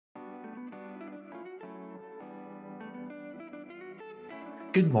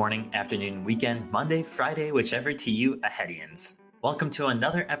Good morning, afternoon, weekend, Monday, Friday, whichever to you, AHEADians. Welcome to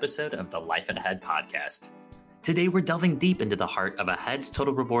another episode of the Life at AHEAD podcast. Today we're delving deep into the heart of AHEAD's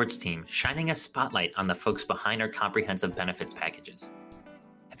Total Rewards team, shining a spotlight on the folks behind our comprehensive benefits packages.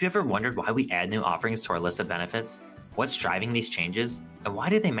 Have you ever wondered why we add new offerings to our list of benefits? What's driving these changes? And why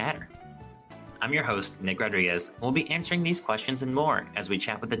do they matter? I'm your host, Nick Rodriguez, and we'll be answering these questions and more as we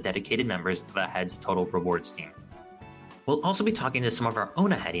chat with the dedicated members of AHEAD's Total Rewards team. We'll also be talking to some of our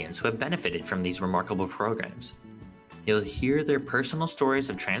own AHEADians who have benefited from these remarkable programs. You'll hear their personal stories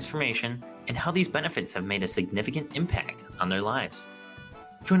of transformation and how these benefits have made a significant impact on their lives.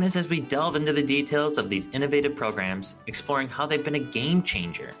 Join us as we delve into the details of these innovative programs, exploring how they've been a game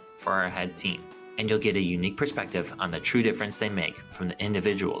changer for our AHEAD team. And you'll get a unique perspective on the true difference they make from the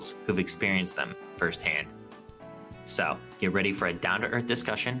individuals who've experienced them firsthand. So, get ready for a down-to-earth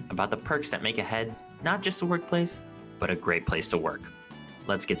discussion about the perks that make AHEAD not just a workplace, but a great place to work.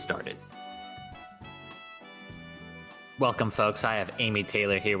 Let's get started. Welcome, folks. I have Amy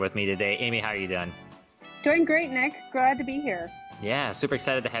Taylor here with me today. Amy, how are you doing? Doing great, Nick. Glad to be here. Yeah, super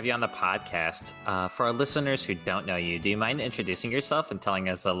excited to have you on the podcast. For our listeners who don't know you, do you mind introducing yourself and telling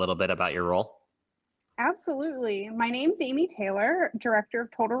us a little bit about your role? Absolutely. My name's Amy Taylor, Director of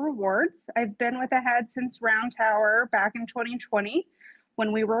Total Rewards. I've been with AHEAD since Round Tower back in 2020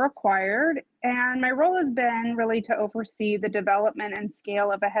 when we were acquired, and my role has been really to oversee the development and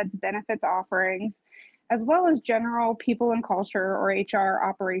scale of AHEAD's benefits offerings, as well as general people and culture or HR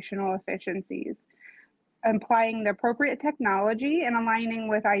operational efficiencies, applying the appropriate technology and aligning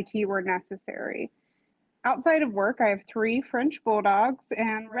with IT where necessary. Outside of work, I have 3 French bulldogs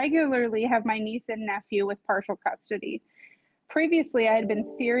and regularly have my niece and nephew with partial custody. Previously, I had been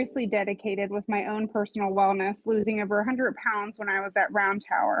seriously dedicated with my own personal wellness, losing over 100 pounds when I was at Round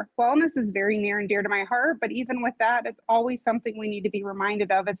Tower. Wellness is very near and dear to my heart, but even with that, it's always something we need to be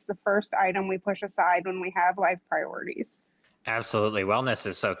reminded of. It's the first item we push aside when we have life priorities. Absolutely. Wellness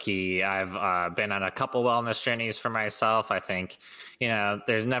is so key. I've been on a couple wellness journeys for myself. I think,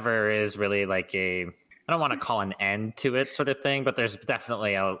 there never is really like I don't want to call an end to it sort of thing, but there's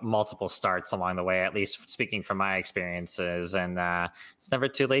definitely multiple starts along the way, at least speaking from my experiences. And it's never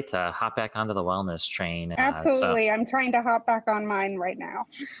too late to hop back onto the wellness train. Absolutely. I'm trying to hop back on mine right now.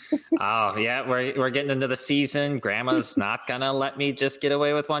 Oh, yeah. We're getting into the season. Grandma's not going to let me just get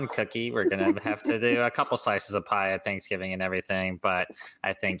away with one cookie. We're going to have to do a couple slices of pie at Thanksgiving and everything. But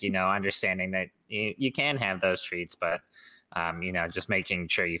I think, understanding that you can have those treats, but just making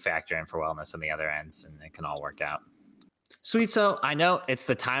sure you factor in for wellness on the other ends, and it can all work out. Sweet. So I know it's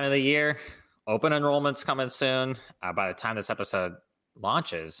the time of the year. Open enrollment's coming soon. By the time this episode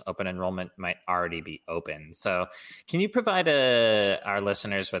launches, open enrollment might already be open. So can you provide our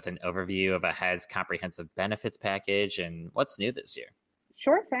listeners with an overview of AHEAD's comprehensive benefits package and what's new this year?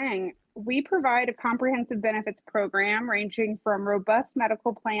 Sure thing. We provide a comprehensive benefits program ranging from robust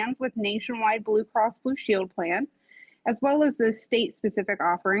medical plans with nationwide Blue Cross Blue Shield plan, as well as the state-specific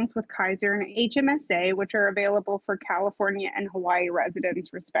offerings with Kaiser and HMSA, which are available for California and Hawaii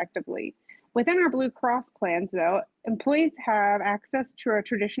residents, respectively. Within our Blue Cross plans, though, employees have access to a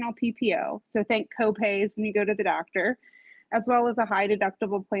traditional PPO, so think co-pays when you go to the doctor, as well as a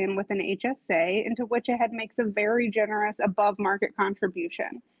high-deductible plan with an HSA, into which AHEAD makes a very generous above-market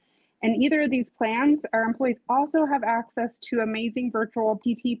contribution. In either of these plans, our employees also have access to amazing virtual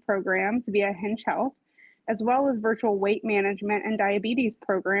PT programs via Hinge Health, as well as virtual weight management and diabetes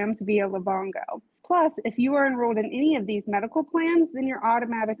programs via Livongo. Plus, if you are enrolled in any of these medical plans, then you're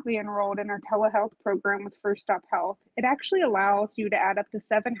automatically enrolled in our telehealth program with First Stop Health. It actually allows you to add up to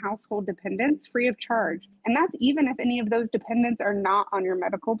 7 household dependents free of charge. And that's even if any of those dependents are not on your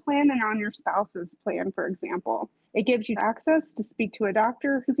medical plan and on your spouse's plan, for example. It gives you access to speak to a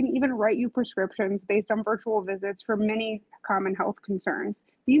doctor who can even write you prescriptions based on virtual visits for many common health concerns.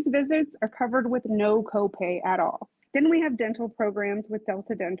 These visits are covered with no copay at all. Then we have dental programs with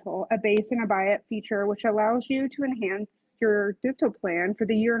Delta Dental, a base and a buy-up feature which allows you to enhance your dental plan for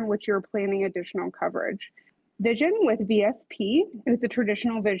the year in which you're planning additional coverage. Vision with VSP is a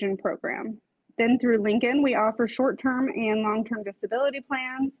traditional vision program. Then through Lincoln, we offer short-term and long-term disability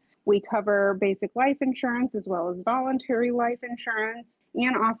plans. We cover basic life insurance as well as voluntary life insurance,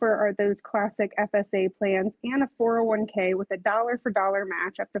 and offer those classic FSA plans and a 401k with a dollar-for-dollar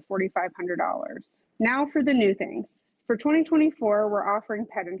match up to $4,500. Now for the new things. For 2024, we're offering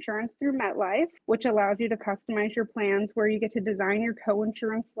pet insurance through MetLife, which allows you to customize your plans where you get to design your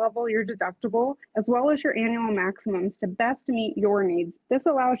co-insurance level, your deductible, as well as your annual maximums to best meet your needs. This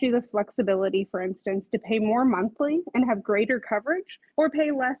allows you the flexibility, for instance, to pay more monthly and have greater coverage, or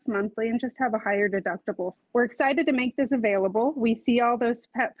pay less monthly and just have a higher deductible. We're excited to make this available. We see all those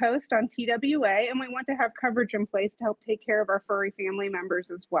pet posts on TWA, and we want to have coverage in place to help take care of our furry family members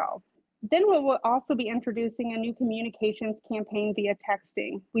as well. Then we will also be introducing a new communications campaign via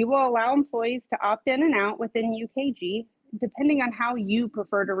texting. We will allow employees to opt in and out within UKG, depending on how you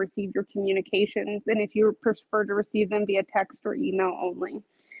prefer to receive your communications and if you prefer to receive them via text or email only.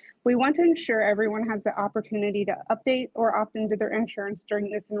 We want to ensure everyone has the opportunity to update or opt into their insurance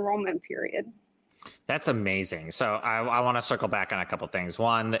during this enrollment period. That's amazing. So I want to circle back on a couple things.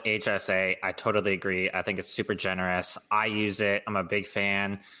 One, the HSA, I totally agree. I think it's super generous. I use it. I'm a big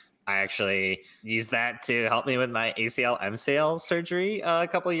fan. I actually used that to help me with my ACL MCL surgery a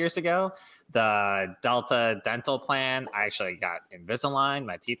couple of years ago. The Delta dental plan, I actually got Invisalign.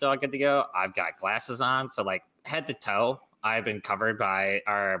 My teeth are all good to go. I've got glasses on. So like head to toe, I've been covered by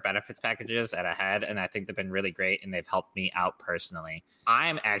our benefits packages at AHEAD, and I think they've been really great, and they've helped me out personally.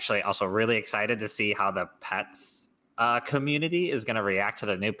 I'm actually also really excited to see how the pets community is going to react to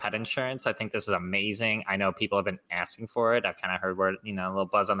the new pet insurance. I think this is amazing. I know people have been asking for it. I've kind of heard word, a little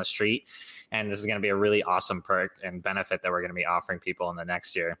buzz on the street, and this is going to be a really awesome perk and benefit that we're going to be offering people in the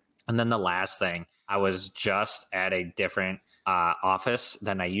next year. And then the last thing, I was just at a different office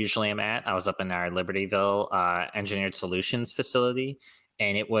than I usually am at. I was up in our Libertyville Engineered Solutions facility,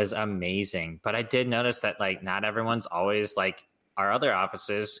 and it was amazing. But I did notice that not everyone's always our other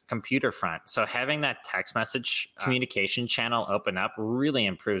offices computer front. So having that text message communication channel open up really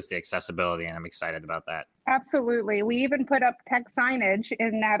improves the accessibility, and I'm excited about that. Absolutely. We even put up text signage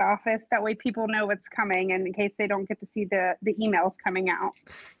in that office. That way people know what's coming, and in case they don't get to see the emails coming out.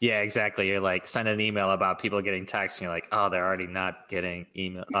 Yeah, exactly. You're send an email about people getting text, and you're oh, they're already not getting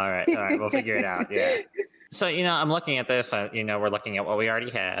email. All right, we'll figure it out. Yeah. So, I'm looking at this, we're looking at what we already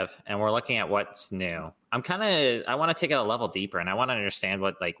have, and we're looking at what's new. I want to take it a level deeper, and I want to understand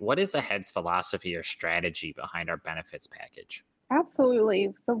what is AHEAD's philosophy or strategy behind our benefits package?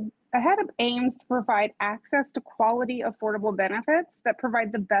 Absolutely. So AHEAD aims to provide access to quality, affordable benefits that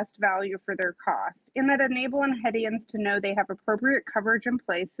provide the best value for their cost, and that enable AHEADians to know they have appropriate coverage in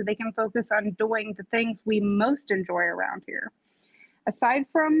place so they can focus on doing the things we most enjoy around here. Aside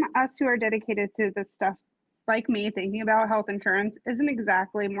from us who are dedicated to this stuff, like me, thinking about health insurance isn't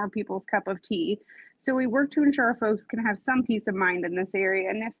exactly more people's cup of tea. So we work to ensure folks can have some peace of mind in this area.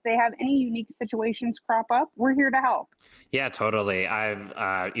 And if they have any unique situations crop up, we're here to help. Yeah, totally. I've,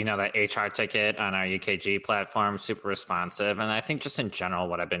 that HR ticket on our UKG platform, super responsive. And I think just in general,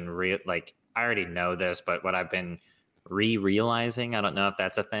 what I've been I already know this, but what I've been realizing, I don't know if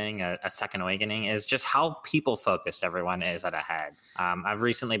that's a thing, a second awakening, is just how people focused everyone is at AHEAD. I've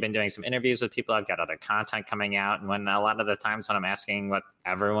recently been doing some interviews with people. I've got other content coming out. And when a lot of the times when I'm asking what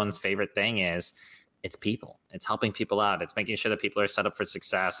everyone's favorite thing is, it's people. It's helping people out. It's making sure that people are set up for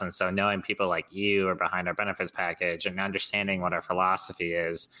success. And so knowing people like you are behind our benefits package and understanding what our philosophy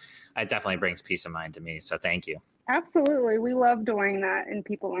is, it definitely brings peace of mind to me. So thank you. Absolutely. We love doing that in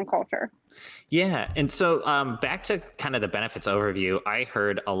people and culture. Yeah. And so back to kind of the benefits overview, I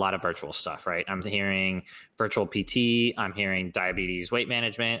heard a lot of virtual stuff, right? I'm hearing virtual PT. I'm hearing diabetes weight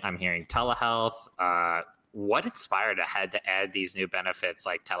management. I'm hearing telehealth. What inspired AHEAD to add these new benefits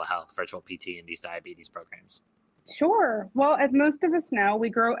like telehealth, virtual PT, and these diabetes programs? Sure. Well, as most of us know, we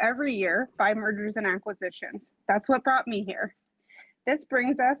grow every year by mergers and acquisitions. That's what brought me here. This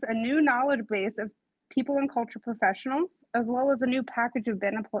brings us a new knowledge base of people and culture professionals, as well as a new package of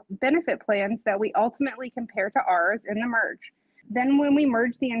benefit plans that we ultimately compare to ours in the merge. Then when we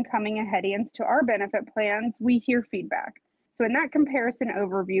merge the incoming AHEADians to our benefit plans, we hear feedback. So in that comparison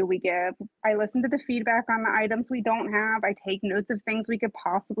overview we give, I listen to the feedback on the items we don't have. I take notes of things we could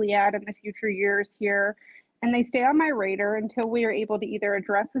possibly add in the future years here, and they stay on my radar until we are able to either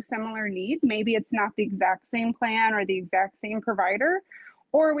address a similar need. Maybe it's not the exact same plan or the exact same provider,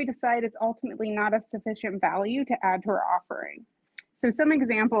 or we decide it's ultimately not of sufficient value to add to our offering. So some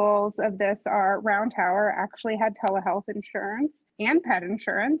examples of this are Round Tower actually had telehealth insurance and pet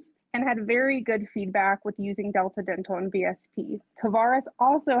insurance, and had very good feedback with using Delta Dental and VSP. Tavares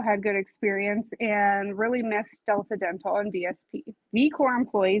also had good experience and really missed Delta Dental and VSP. VCore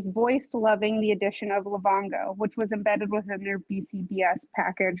employees voiced loving the addition of Livongo, which was embedded within their BCBS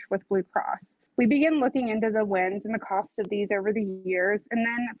package with Blue Cross. We began looking into the wins and the cost of these over the years, and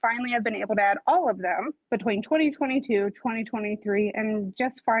then finally I've been able to add all of them between 2022, 2023, and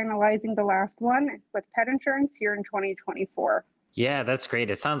just finalizing the last one with pet insurance here in 2024. Yeah, that's great.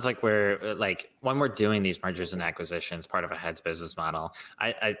 It sounds like we're like when we're doing these mergers and acquisitions, part of AHEAD's business model,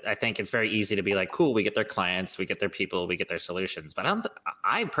 I think it's very easy to be like, cool, we get their clients, we get their people, we get their solutions. But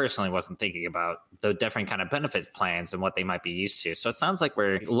I personally wasn't thinking about the different kind of benefit plans and what they might be used to. So it sounds like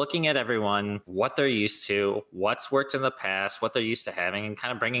we're looking at everyone, what they're used to, what's worked in the past, what they're used to having, and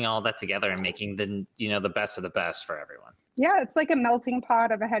kind of bringing all that together and making the best of the best for everyone. Yeah, it's like a melting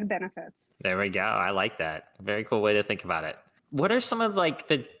pot of AHEAD benefits. There we go. I like that. Very cool way to think about it. What are some of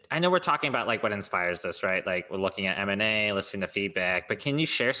I know we're talking about like what inspires this, right? Like we're looking at M&A, listening to feedback, but can you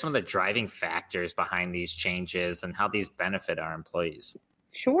share some of the driving factors behind these changes and how these benefit our employees?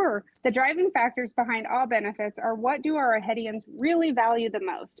 Sure. The driving factors behind all benefits are what do our AHEADians really value the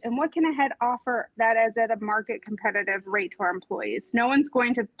most, and what can AHEAD offer that is at a market competitive rate to our employees. No one's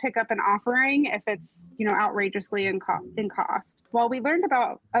going to pick up an offering if it's outrageously in cost. While we learned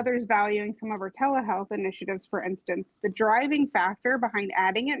about others valuing some of our telehealth initiatives, for instance, the driving factor behind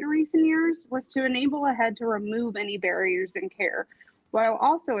adding it in recent years was to enable AHEAD to remove any barriers in care, while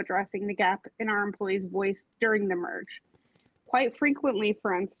also addressing the gap in our employees' voice during the merge. Quite frequently,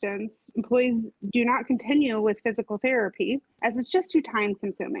 for instance, employees do not continue with physical therapy as it's just too time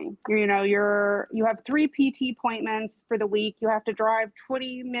consuming. You have 3 PT appointments for the week. You have to drive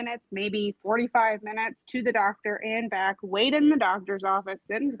 20 minutes, maybe 45 minutes to the doctor and back, wait in the doctor's office,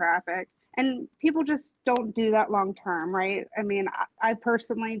 sit in traffic. And people just don't do that long term, right? I mean, I've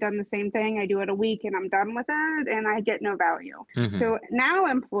personally done the same thing. I do it a week and I'm done with it and I get no value. Mm-hmm. So now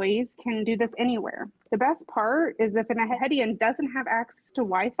employees can do this anywhere. The best part is if an AHEADian doesn't have access to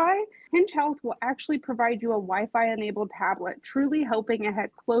Wi-Fi, Hinge Health will actually provide you a Wi-Fi enabled tablet, truly helping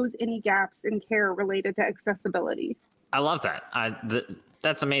AHEAD close any gaps in care related to accessibility. I love that.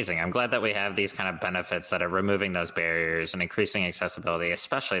 That's amazing. I'm glad that we have these kind of benefits that are removing those barriers and increasing accessibility,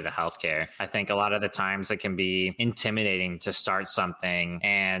 especially to healthcare. I think a lot of the times it can be intimidating to start something.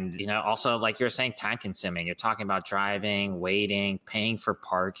 And, also like you were saying, time consuming. You're talking about driving, waiting, paying for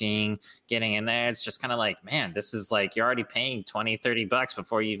parking, getting in there. It's just kind of like, man, this is like you're already paying $20-$30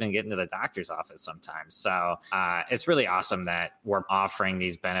 before you even get into the doctor's office sometimes. So it's really awesome that we're offering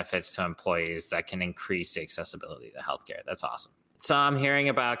these benefits to employees that can increase the accessibility to healthcare. That's awesome. So I'm hearing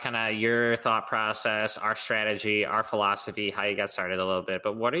about kind of your thought process, our strategy, our philosophy, how you got started a little bit,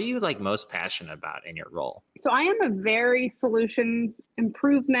 but what are you like most passionate about in your role? So I am a very solutions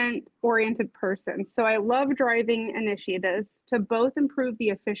improvement oriented person. So I love driving initiatives to both improve the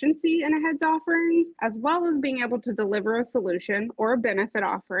efficiency in AHEAD's offerings, as well as being able to deliver a solution or a benefit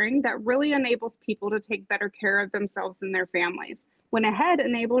offering that really enables people to take better care of themselves and their families. When AHEAD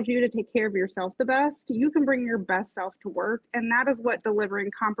enables you to take care of yourself the best, you can bring your best self to work. And that is what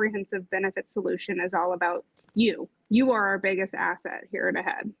delivering comprehensive benefit solution is all about. You are our biggest asset here at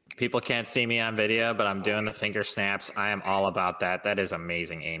AHEAD. People can't see me on video, but I'm doing the finger snaps. I am all about that. That is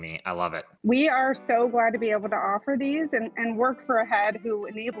amazing, Amy. I love it. We are so glad to be able to offer these and work for AHEAD, who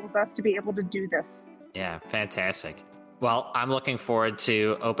enables us to be able to do this. Yeah, fantastic. Well, I'm looking forward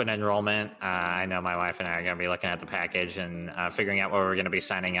to open enrollment. I know my wife and I are going to be looking at the package and figuring out what we're going to be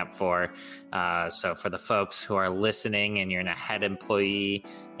signing up for. So for the folks who are listening and you're an AHEAD employee,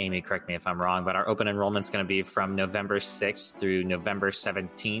 Amy, correct me if I'm wrong, but our open enrollment is going to be from November 6th through November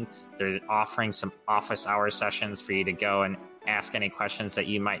 17th. They're offering some office hour sessions for you to go and ask any questions that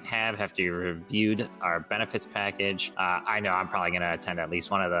you might have after you reviewed our benefits package. I know I'm probably going to attend at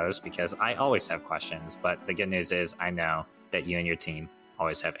least one of those because I always have questions, but the good news is I know that you and your team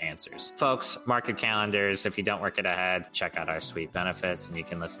always have answers. Folks, mark your calendars. If you don't work at AHEAD, check out our sweet benefits and you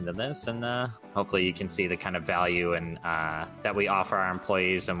can listen to this and hopefully you can see the kind of value and that we offer our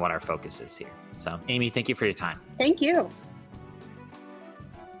employees and what our focus is here. So Amy, thank you for your time. Thank you.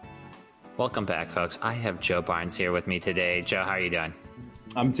 Welcome back, folks. I have Joe Barnes here with me today. Joe, how are you doing?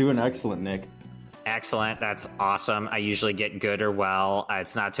 I'm doing excellent, Nick. Excellent. That's awesome. I usually get good or well.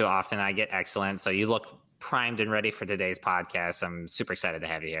 It's not too often I get excellent. So you look primed and ready for today's podcast. I'm super excited to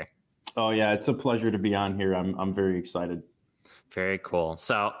have you here. Oh, yeah. It's a pleasure to be on here. I'm very excited. Very cool.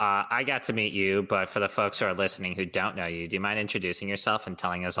 So I got to meet you, but for the folks who are listening who don't know you, do you mind introducing yourself and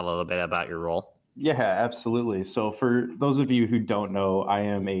telling us a little bit about your role? Yeah, absolutely. So for those of you who don't know, I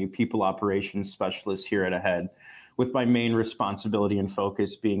am a people operations specialist here at AHEAD. with my main responsibility and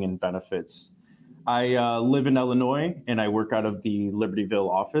focus being in benefits. I live in Illinois and I work out of the Libertyville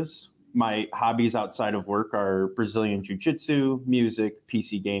office. My hobbies outside of work are Brazilian Jiu-Jitsu, music,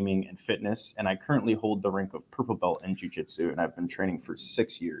 PC gaming, and fitness. And I currently hold the rank of purple belt in Jiu-Jitsu, and I've been training for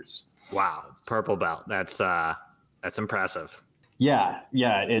 6 years. Wow, purple belt. That's impressive. Yeah,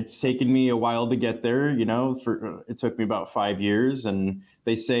 it's taken me a while to get there. It took me about 5 years, and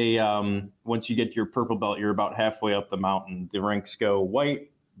they say once you get to your purple belt, you're about halfway up the mountain. The ranks go white,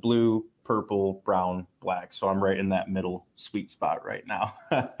 blue, purple, brown, black. So I'm right in that middle sweet spot right now.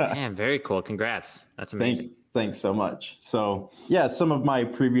 Man, very cool. Congrats. That's amazing. Thanks so much. So yeah, some of my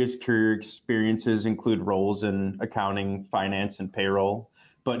previous career experiences include roles in accounting, finance, and payroll.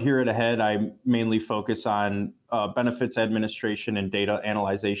 But here at AHEAD, I mainly focus on benefits administration and data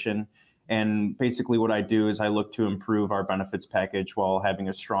analyzation. And basically what I do is I look to improve our benefits package while having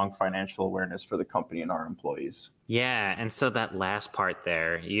a strong financial awareness for the company and our employees. Yeah. And so that last part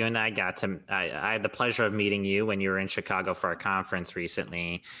there, you and I I had the pleasure of meeting you when you were in Chicago for a conference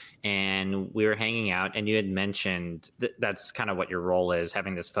recently, and we were hanging out, and you had mentioned that's kind of what your role is,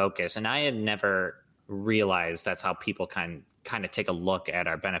 having this focus. And I had never realized that's how people kind of take a look at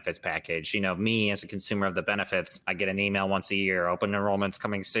our benefits package. Me as a consumer of the benefits, I get an email once a year, open enrollment's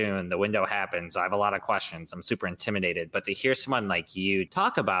coming soon, the window happens, I have a lot of questions, I'm super intimidated. But to hear someone like you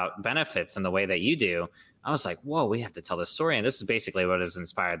talk about benefits in the way that you do, I was like, whoa, we have to tell this story. And this is basically what has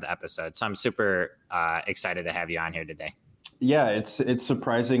inspired the episode. So I'm super excited to have you on here today. Yeah, it's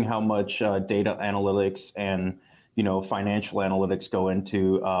surprising how much data analytics and financial analytics go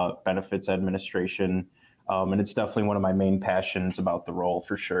into benefits administration. And it's definitely one of my main passions about the role,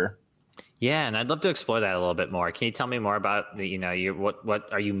 for sure. Yeah, and I'd love to explore that a little bit more. Can you tell me more about what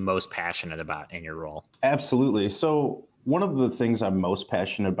are you most passionate about in your role? Absolutely. So one of the things I'm most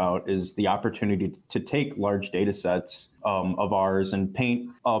passionate about is the opportunity to take large data sets of ours and paint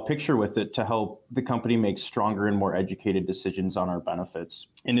a picture with it to help the company make stronger and more educated decisions on our benefits.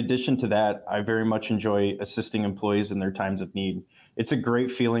 In addition to that, I very much enjoy assisting employees in their times of need. It's a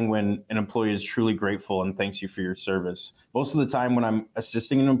great feeling when an employee is truly grateful and thanks you for your service. Most of the time when I'm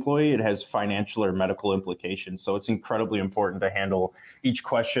assisting an employee, it has financial or medical implications. So it's incredibly important to handle each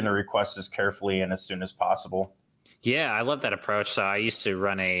question or request as carefully and as soon as possible. Yeah, I love that approach. So I used to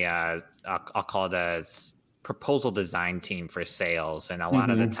run I'll call it a proposal design team for sales. And a lot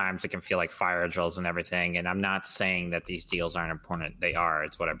of the times it can feel like fire drills and everything. And I'm not saying that these deals aren't important. They are.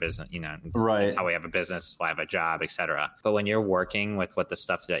 It's what our business, right. It's how we have a business, it's why I have a job, et cetera. But when you're working with what the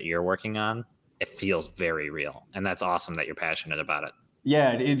stuff that you're working on, it feels very real. And that's awesome that you're passionate about it.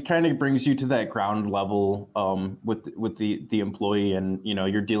 Yeah, it kind of brings you to that ground level with the employee, and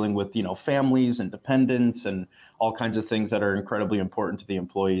you're dealing with families and dependents and all kinds of things that are incredibly important to the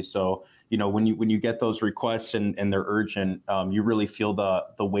employee. So when you get those requests and they're urgent, you really feel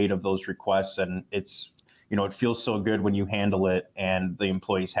the weight of those requests, and it's it feels so good when you handle it and the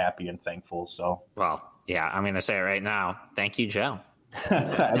employee's happy and thankful. So well, yeah, I'm going to say it right now. Thank you, Joe.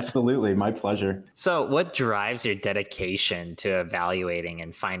 Absolutely. My pleasure. So what drives your dedication to evaluating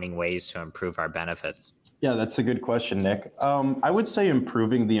and finding ways to improve our benefits? Yeah, that's a good question, Nick. I would say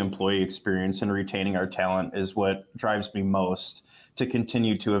improving the employee experience and retaining our talent is what drives me most to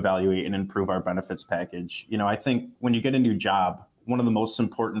continue to evaluate and improve our benefits package. I think when you get a new job, one of the most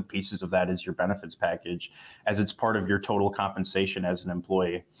important pieces of that is your benefits package, as it's part of your total compensation as an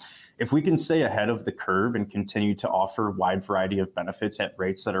employee. If we can stay ahead of the curve and continue to offer a wide variety of benefits at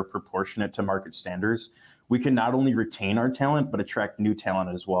rates that are proportionate to market standards, we can not only retain our talent, but attract new talent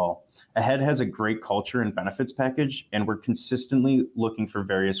as well. AHEAD has a great culture and benefits package, and we're consistently looking for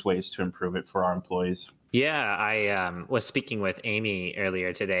various ways to improve it for our employees. Yeah, I was speaking with Amy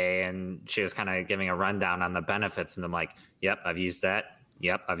earlier today, and she was kind of giving a rundown on the benefits, and I'm like, yep, I've used that.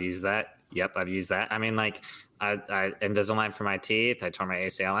 Yep, I've used that. Yep, I've used that. I mean, like, I Invisalign for my teeth. I tore my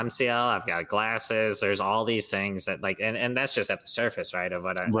ACL, MCL. I've got glasses. There's all these things that and that's just at the surface, right? Of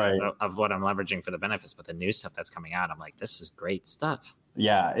what I'm leveraging for the benefits. But the new stuff that's coming out, I'm like, this is great stuff.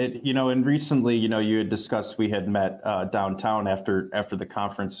 Yeah, and recently, you had discussed we had met downtown after the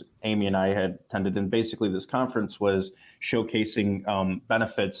conference. Amy and I had attended, and basically this conference was showcasing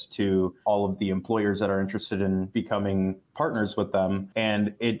benefits to all of the employers that are interested in becoming partners with them.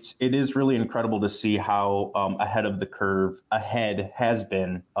 And it is really incredible to see how ahead of the curve AHEAD has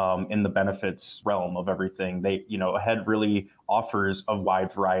been in the benefits realm of everything. AHEAD really offers a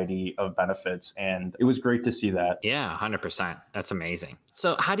wide variety of benefits, and it was great to see that. Yeah, 100%. That's amazing.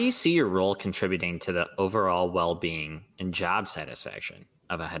 So how do you see your role contributing to the overall well-being and job satisfaction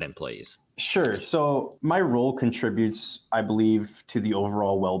of AHEAD employees? Sure. So my role contributes, I believe, to the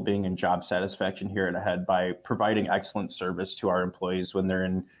overall well-being and job satisfaction here at AHEAD by providing excellent service to our employees when they're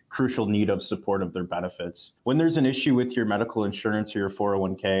in crucial need of support of their benefits. When there's an issue with your medical insurance or your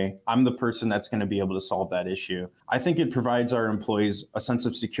 401k, I'm the person that's going to be able to solve that issue. I think it provides our employees a sense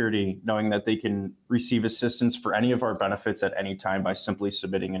of security, knowing that they can receive assistance for any of our benefits at any time by simply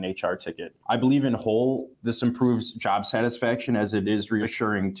submitting an HR ticket. I believe in whole, this improves job satisfaction as it is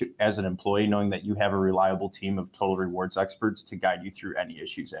reassuring to as an employee, knowing that you have a reliable team of total rewards experts to guide you through any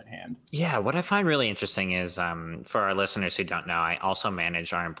issues at hand. Yeah, what I find really interesting is for our listeners who don't know, I also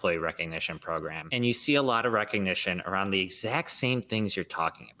manage our employee recognition program. And you see a lot of recognition around the exact same things you're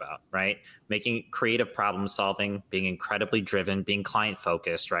talking about, right? Making creative problem solving, being incredibly driven, being client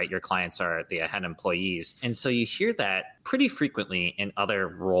focused, right? Your clients are the AHEAD employees. And so you hear that pretty frequently in other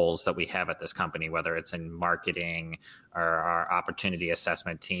roles that we have at this company, whether it's in marketing or our opportunity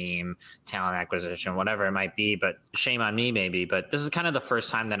assessment team, talent acquisition, whatever it might be. But shame on me, maybe. But this is kind of the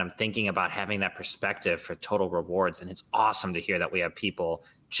first time that I'm thinking about having that perspective for total rewards. And it's awesome to hear that we have people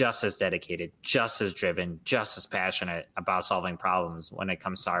just as dedicated, just as driven, just as passionate about solving problems when it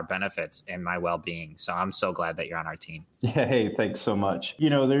comes to our benefits and my well-being. So I'm so glad that you're on our team. Yeah, hey, thanks so much.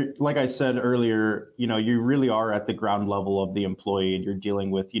 Like I said earlier, you really are at the ground level of the employee and you're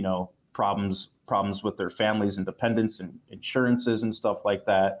dealing with, problems with their families and dependents and insurances and stuff like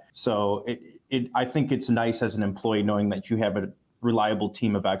that. So I think it's nice as an employee knowing that you have a reliable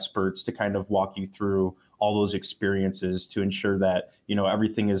team of experts to kind of walk you through all those experiences to ensure that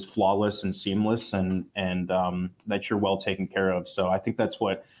everything is flawless and seamless and that you're well taken care of. So I think that's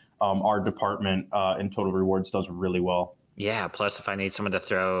what our department in Total Rewards does really well. Yeah. Plus, if I need someone to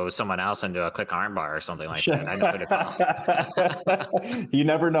throw someone else into a quick armbar or something like that, I know who to call. You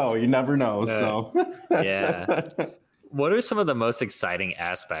never know. So yeah. What are some of the most exciting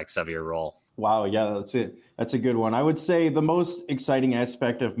aspects of your role? Wow. Yeah, that's it. That's a good one. I would say the most exciting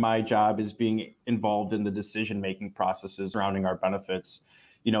aspect of my job is being involved in the decision-making processes surrounding our benefits.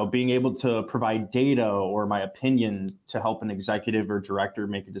 Being able to provide data or my opinion to help an executive or director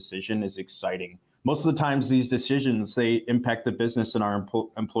make a decision is exciting. Most of the times these decisions, they impact the business and our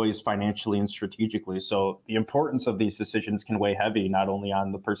employees financially and strategically. So the importance of these decisions can weigh heavy, not only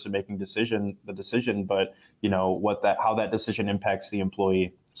on the person making the decision, but how that decision impacts the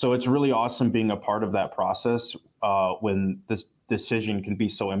employee. So it's really awesome being a part of that process when this decision can be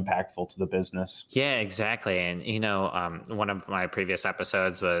so impactful to the business. Yeah, exactly. And, one of my previous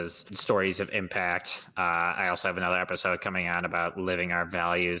episodes was stories of impact. I also have another episode coming out about living our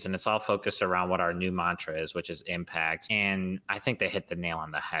values, and it's all focused around what our new mantra is, which is impact. And I think they hit the nail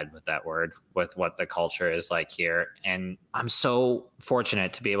on the head with that word, with what the culture is like here. And I'm so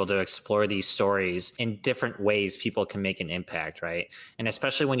fortunate to be able to explore these stories in different ways people can make an impact, right? And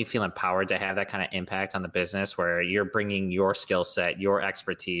especially when you feel empowered to have that kind of impact on the business where you're bringing your skill set, your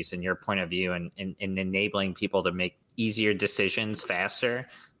expertise, and your point of view and enabling people to make easier decisions faster.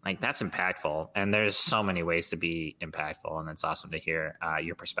 Like, that's impactful. And there's so many ways to be impactful. And it's awesome to hear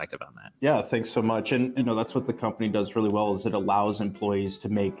your perspective on that. Yeah, thanks so much. And, that's what the company does really well is it allows employees to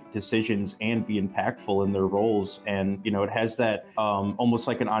make decisions and be impactful in their roles. And, it has that almost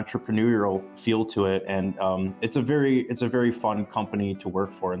like an entrepreneurial feel to it. And it's a very fun company to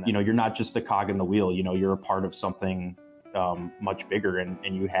work for. And, you're not just a cog in the wheel, you're a part of something much bigger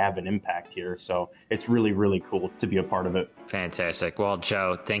and you have an impact here. So it's really, really cool to be a part of it. Fantastic. Well,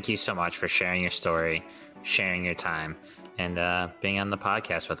 Joe, thank you so much for sharing your story, sharing your time, and being on the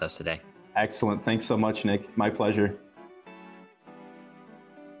podcast with us today. Excellent. Thanks so much, Nick. My pleasure.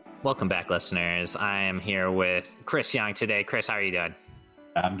 Welcome back, listeners. I am here with Chris Young today. Chris, how are you doing?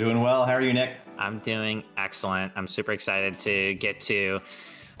 I'm doing well. How are you, Nick? I'm doing excellent. I'm super excited to get to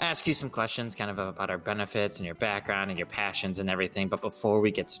ask you some questions kind of about our benefits and your background and your passions and everything. But before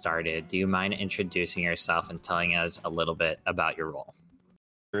we get started, do you mind introducing yourself and telling us a little bit about your role?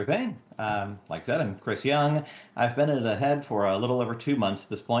 Sure thing. Like I said, I'm Chris Young. I've been at AHEAD for a little over 2 months at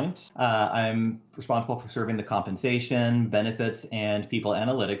this point. I'm responsible for serving the compensation, benefits, and people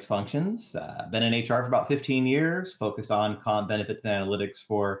analytics functions. Been in HR for about 15 years, focused on comp, benefits, and analytics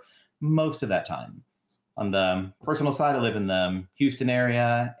for most of that time. On the personal side, I live in the Houston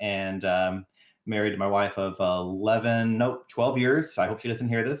area and married to my wife of 12 years. So I hope she doesn't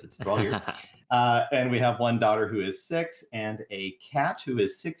hear this. It's 12 years. And we have one daughter who is 6 and a cat who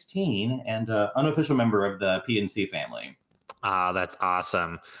is 16 and an unofficial member of the PNC family. Oh, that's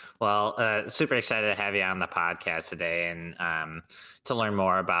awesome. Well, super excited to have you on the podcast today and to learn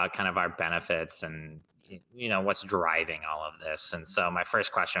more about kind of our benefits and, what's driving all of this. And so my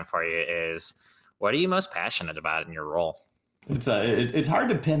first question for you is, what are you most passionate about in your role? It's hard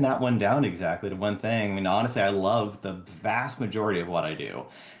to pin that one down exactly to one thing. I mean, honestly, I love the vast majority of what I do.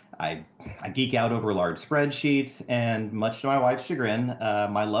 I, I geek out over large spreadsheets, and much to my wife's chagrin,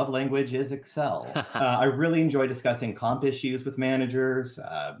 my love language is Excel. I really enjoy discussing comp issues with managers,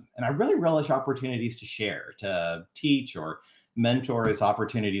 and I really relish opportunities to share, to teach, or mentor as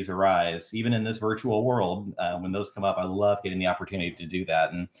opportunities arise. Even in this virtual world, when those come up, I love getting the opportunity to do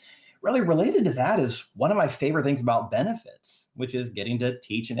that. And really related to that is one of my favorite things about benefits, which is getting to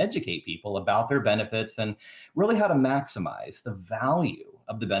teach and educate people about their benefits and really how to maximize the value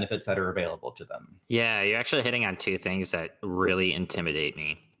of the benefits that are available to them. Yeah, you're actually hitting on two things that really intimidate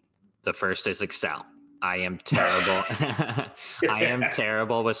me. The first is Excel. I am terrible. I am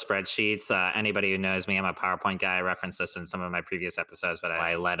terrible with spreadsheets. Anybody who knows me, I'm a PowerPoint guy. I referenced this in some of my previous episodes, but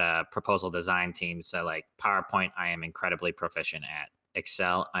I led a proposal design team. So like PowerPoint, I am incredibly proficient at.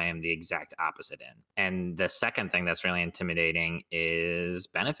 Excel, I am the exact opposite in. And the second thing that's really intimidating is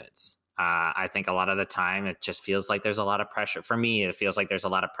benefits. I think a lot of the time it just feels like there's a lot of pressure. For me, it feels like there's a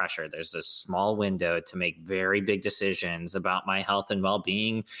lot of pressure. There's this small window to make very big decisions about my health and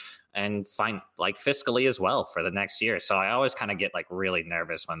well-being and like fiscally as well for the next year. So I always kind of get like really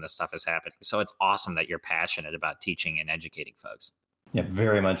nervous when this stuff is happening. So it's awesome that you're passionate about teaching and educating folks. Yeah,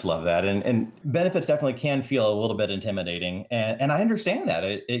 very much love that. And benefits definitely can feel a little bit intimidating. And I understand that.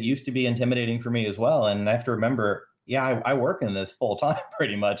 It used to be intimidating for me as well. And I have to remember, yeah, I work in this full time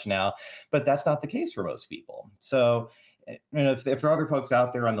pretty much now, but that's not the case for most people. So, if there are other folks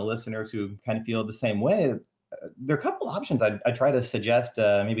out there on the listeners who kind of feel the same way, there are a couple options I try to suggest.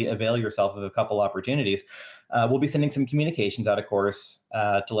 Maybe avail yourself of a couple opportunities. We'll be sending some communications out, of course,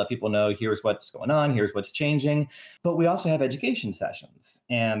 to let people know here's what's going on, here's what's changing. But we also have education sessions,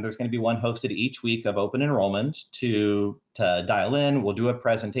 and there's going to be one hosted each week of open enrollment to dial in. We'll do a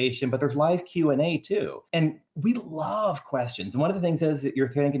presentation, but there's live Q&A too. And we love questions. And one of the things is that you're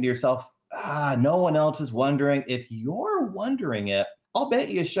thinking to yourself, no one else is wondering. If you're wondering it, I'll bet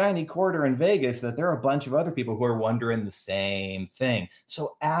you a shiny quarter in Vegas that there are a bunch of other people who are wondering the same thing.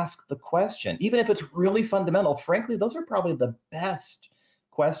 So ask the question, even if it's really fundamental. Frankly, those are probably the best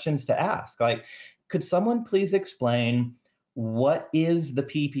questions to ask. Like, could someone please explain what is the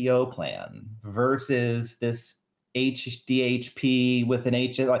PPO plan versus this HDHP with an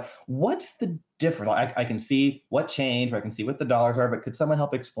H? Like, what's the difference? I can see what changed, or I can see what the dollars are, but could someone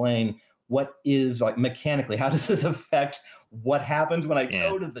help explain what is, like, mechanically, how does this affect what happens when I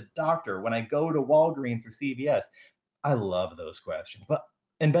go to the doctor, when I go to Walgreens or CVS? I love those questions. But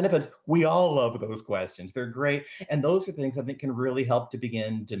in benefits, we all love those questions. They're great. And those are things I think can really help to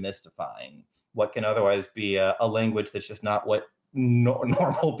begin demystifying what can otherwise be a language that's just not what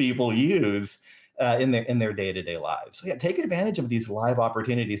normal people use in their day-to-day lives. So yeah, take advantage of these live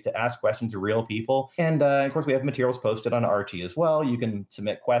opportunities to ask questions to real people. And of course, we have materials posted on Archie as well. You can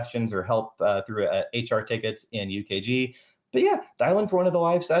submit questions or help through HR tickets in UKG. But yeah, dial in for one of the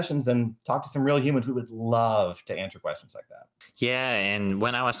live sessions and talk to some real humans who would love to answer questions like that. Yeah, and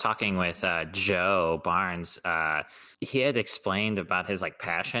when I was talking with Joe Barnes, he had explained about his like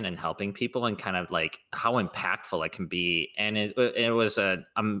passion in helping people and kind of like how impactful it can be. And it was an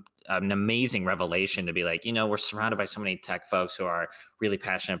amazing revelation to be like, we're surrounded by so many tech folks who are really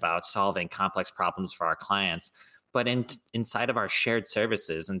passionate about solving complex problems for our clients. But inside of our shared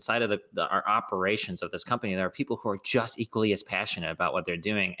services, inside of our operations of this company, there are people who are just equally as passionate about what they're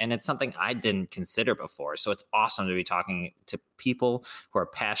doing. And it's something I didn't consider before. So it's awesome to be talking to people who are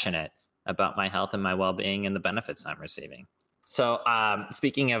passionate about my health and my well-being and the benefits I'm receiving. So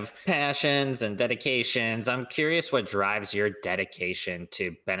speaking of passions and dedications, I'm curious what drives your dedication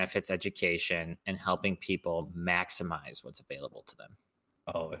to benefits education and helping people maximize what's available to them.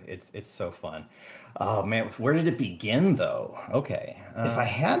 Oh, it's so fun. Oh man, where did it begin though? Okay. If I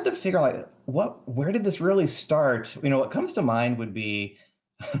had to figure out where did this really start? What comes to mind would be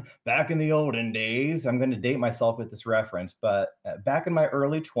back in the olden days. I'm going to date myself with this reference, but back in my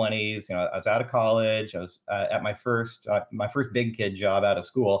early 20s, I was out of college. I was at my first big kid job out of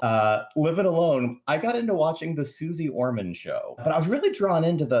school, living alone. I got into watching the Susie Orman show, but I was really drawn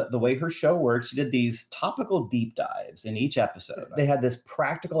into the way her show worked. She did these topical deep dives in each episode. They had this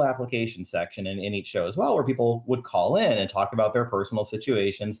practical application section in each show as well, where people would call in and talk about their personal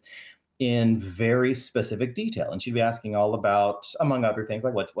situations in very specific detail. And she'd be asking all about, among other things,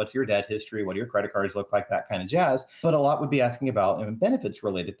 like what's your debt history? What do your credit cards look like? That kind of jazz. But a lot would be asking about benefits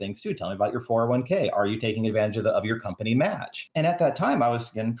related things too. Tell me about your 401k. Are you taking advantage of your company match? And at that time, I was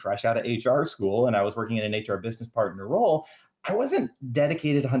again fresh out of HR school and I was working in an HR business partner role. I wasn't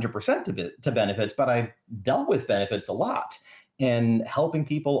dedicated 100% to benefits, but I dealt with benefits a lot and helping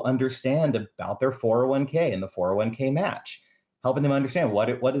people understand about their 401k and the 401k match. helping them understand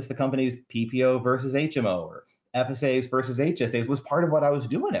what is the company's PPO versus HMO or FSAs versus HSAs was part of what I was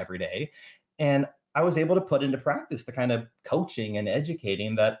doing every day. And I was able to put into practice the kind of coaching and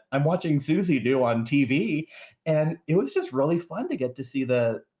educating that I'm watching Susie do on TV. And it was just really fun to get to see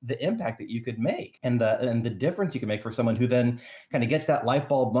the impact that you could make and the difference you can make for someone who then kind of gets that light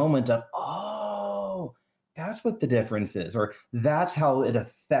bulb moment of, oh, that's what the difference is, or that's how it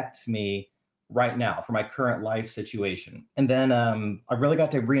affects me right now for my current life situation. And then I really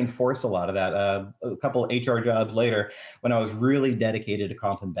got to reinforce a lot of that a couple HR jobs later when I was really dedicated to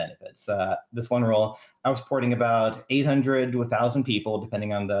comp and benefits. This one role, I was supporting about 800 to 1,000 people,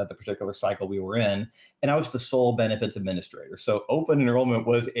 depending on the particular cycle we were in. And I was the sole benefits administrator. So open enrollment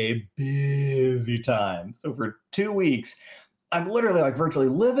was a busy time. So for 2 weeks, I'm literally like virtually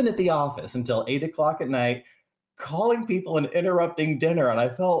living at the office until 8 o'clock at night, calling people and interrupting dinner. And I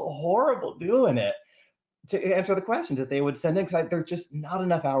felt horrible doing it to answer the questions that they would send in because there's just not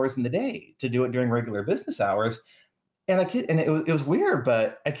enough hours in the day to do it during regular business hours. And it was weird,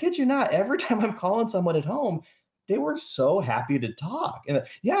 but I kid you not, every time I'm calling someone at home, they were so happy to talk. And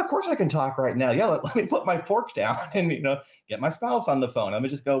yeah, of course I can talk right now. Yeah, let me put my fork down and get my spouse on the phone. Let me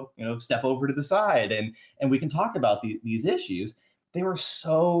just go step over to the side and we can talk about these issues. They were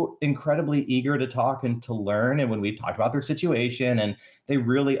so incredibly eager to talk and to learn. And when we talked about their situation, and they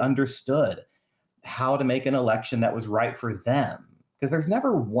really understood how to make an election that was right for them. Because there's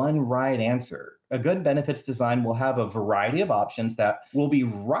never one right answer. A good benefits design will have a variety of options that will be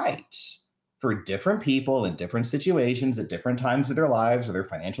right for different people in different situations at different times of their lives or their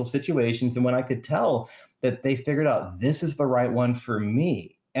financial situations. And when I could tell that they figured out this is the right one for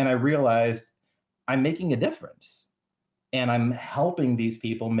me, and I realized I'm making a difference and I'm helping these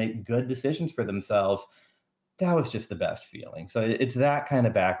people make good decisions for themselves, that was just the best feeling. So it's that kind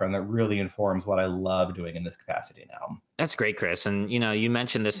of background that really informs what I love doing in this capacity now. That's great, Chris. And, you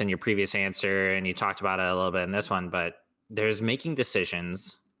mentioned this in your previous answer and you talked about it a little bit in this one, but there's making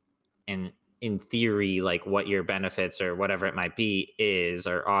decisions and in theory, like what your benefits or whatever it might be is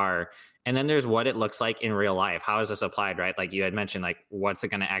or are. And then there's what it looks like in real life. How is this applied, right? Like you had mentioned, like what's it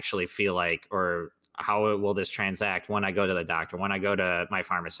going to actually feel like, or how will this transact when I go to the doctor, when I go to my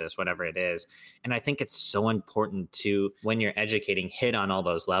pharmacist, whatever it is. And I think it's so important to, when you're educating, hit on all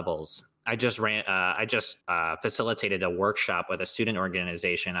those levels. I just facilitated a workshop with a student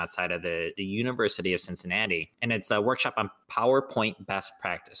organization outside of the University of Cincinnati. And it's a workshop on PowerPoint best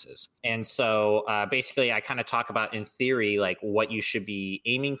practices. And so basically I kind of talk about in theory, like what you should be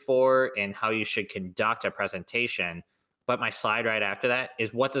aiming for and how you should conduct a presentation. But my slide right after that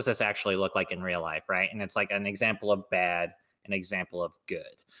is what does this actually look like in real life, right? And it's like an example of bad, an example of good.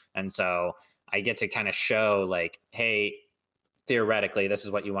 And so I get to kind of show like, hey, theoretically, this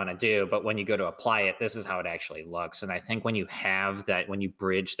is what you want to do. But when you go to apply it, this is how it actually looks. And I think when you have that, when you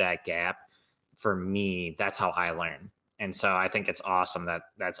bridge that gap, for me, that's how I learn. And so I think it's awesome that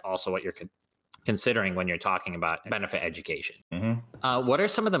that's also what you're considering when you're talking about benefit education. Mm-hmm. What are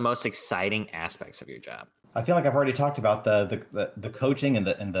some of the most exciting aspects of your job? I feel like I've already talked about the coaching and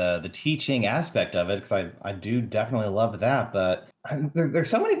the teaching aspect of it, because I do definitely love that. But there's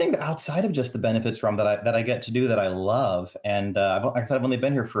so many things outside of just the benefits realm that I get to do that I love. And like I said, I've only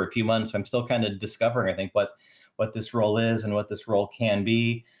been here for a few months, so I'm still kind of discovering, I think, what this role is and what this role can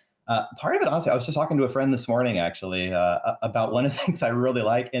be. Part of it, honestly, I was just talking to a friend this morning actually about one of the things I really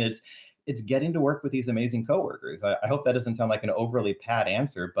like, and it's getting to work with these amazing coworkers. I hope that doesn't sound like an overly pat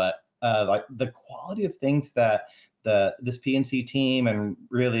answer, but like the quality of things that this PNC team and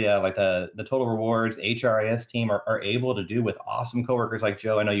really like the Total Rewards HRIS team are able to do with awesome coworkers like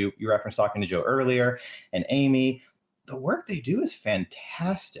Joe. I know you referenced talking to Joe earlier, and Amy. The work they do is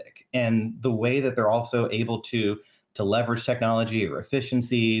fantastic, and the way that they're also able to leverage technology or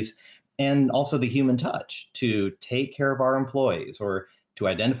efficiencies, and also the human touch to take care of our employees or to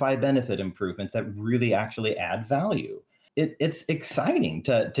identify benefit improvements that really actually add value. It's exciting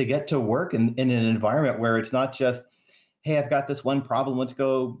to get to work in an environment where it's not just, hey, I've got this one problem, let's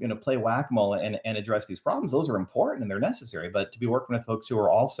go play whack-a-mole and address these problems. Those are important and they're necessary, but to be working with folks who are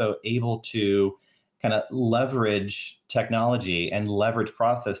also able to kind of leverage technology and leverage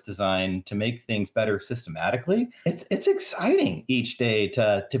process design to make things better systematically, it's exciting each day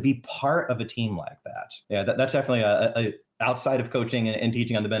to be part of a team like that. Yeah, that's definitely a outside of coaching and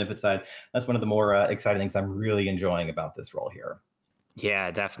teaching on the benefit side, that's one of the more exciting things I'm really enjoying about this role here.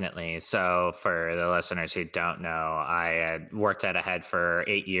 Yeah, definitely. So for the listeners who don't know, I had worked at AHEAD for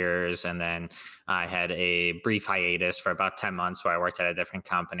 8 years, and then I had a brief hiatus for about 10 months where I worked at a different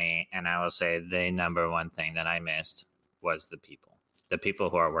company. And I will say the number one thing that I missed was the people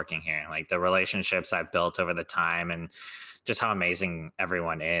who are working here, like the relationships I've built over the time and just how amazing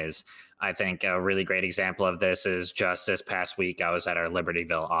everyone is. I think a really great example of this is just this past week, I was at our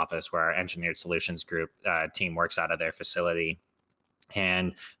Libertyville office where our engineered solutions group team works out of their facility,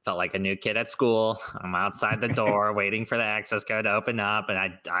 and felt like a new kid at school. I'm outside the door waiting for the access code to open up.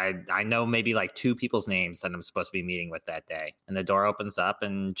 And I know maybe like 2 people's names that I'm supposed to be meeting with that day. And the door opens up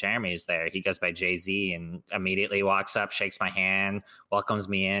and Jeremy's there. He goes by Jay-Z and immediately walks up, shakes my hand, welcomes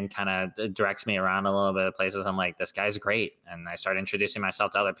me in, kind of directs me around a little bit of places. I'm like, this guy's great. And I start introducing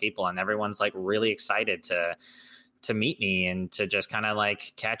myself to other people, and everyone's like really excited to meet me and to just kind of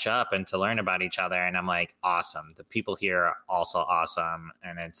like catch up and to learn about each other. And I'm like, awesome. The people here are also awesome.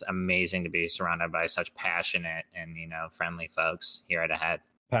 And it's amazing to be surrounded by such passionate and, friendly folks here at AHEAD.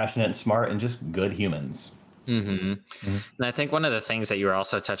 Passionate, smart, and just good humans. Mm-hmm. And I think one of the things that you were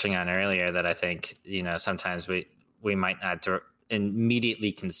also touching on earlier that I think, sometimes we might not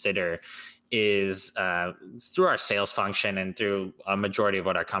immediately consider is through our sales function and through a majority of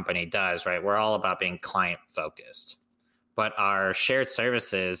what our company does, right? We're all about being client focused, but our shared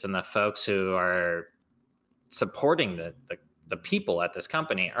services and the folks who are supporting the people at this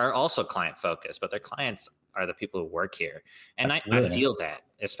company are also client focused, but their clients are the people who work here. And I feel that,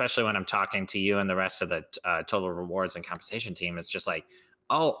 especially when I'm talking to you and the rest of the total rewards and compensation team. It's just like,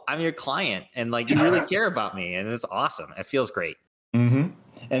 oh, I'm your client and like you really care about me. And it's awesome. It feels great. Mm-hmm.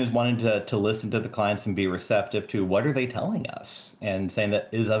 And just wanting to listen to the clients and be receptive to what are they telling us and saying that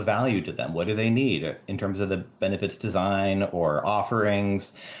is of value to them. What do they need in terms of the benefits design or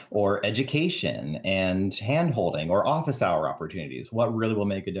offerings or education and handholding or office hour opportunities? What really will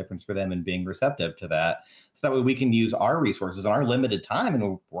make a difference for them, and being receptive to that, so that way we can use our resources and our limited time.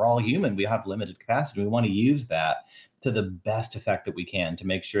 And we're all human. We have limited capacity. We want to use that to the best effect that we can to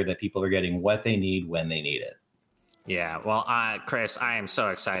make sure that people are getting what they need when they need it. Yeah. Well, Chris, I am so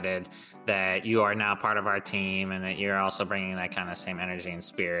excited that you are now part of our team and that you're also bringing that kind of same energy and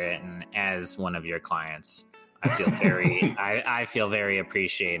spirit. And as one of your clients, I feel I feel very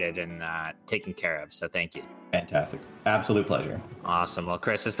appreciated and taken care of. So thank you. Fantastic. Absolute pleasure. Awesome. Well,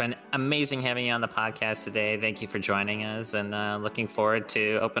 Chris, it's been amazing having you on the podcast today. Thank you for joining us, and looking forward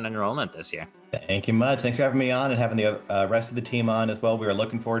to open enrollment this year. Thank you much. Thanks for having me on and having the rest of the team on as well. We are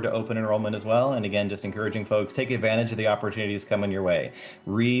looking forward to open enrollment as well. And again, just encouraging folks, take advantage of the opportunities coming your way.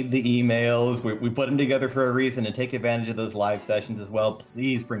 Read the emails. We put them together for a reason, and take advantage of those live sessions as well.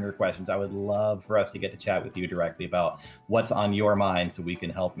 Please bring your questions. I would love for us to get to chat with you directly about what's on your mind so we can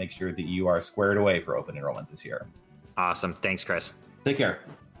help make sure that you are squared away for open enrollment this year. Awesome. Thanks, Chris. Take care.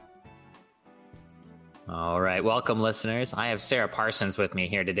 All right. Welcome, listeners. I have Sarah Parsons with me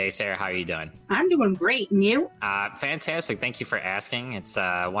here today. Sarah, how are you doing? I'm doing great. And you? Fantastic. Thank you for asking. It's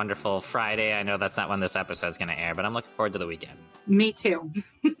a wonderful Friday. I know that's not when this episode is going to air, but I'm looking forward to the weekend. Me too.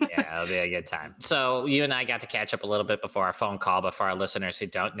 Yeah, it'll be a good time. So you and I got to catch up a little bit before our phone call, but for our listeners who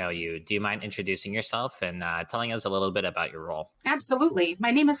don't know you, do you mind introducing yourself and telling us a little bit about your role? Absolutely.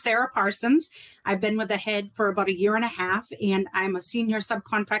 My name is Sarah Parsons. I've been with AHEAD for about 1.5 years, and I'm a senior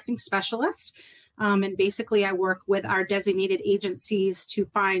subcontracting specialist. And basically, I work with our designated agencies to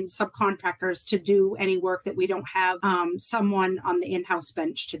find subcontractors to do any work that we don't have someone on the in-house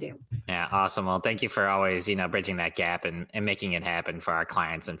bench to do. Yeah, awesome. Well, thank you for always, bridging that gap and making it happen for our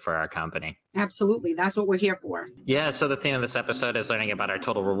clients and for our company. Absolutely. That's what we're here for. Yeah. So the theme of this episode is learning about our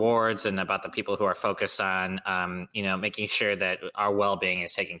total rewards and about the people who are focused on, making sure that our well-being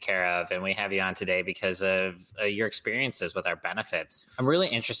is taken care of. And we have you on today because of your experiences with our benefits. I'm really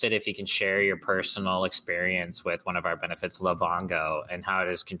interested if you can share your personal experience with one of our benefits, Livongo, and how it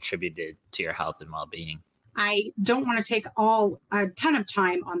has contributed to your health and well-being. I don't want to take a ton of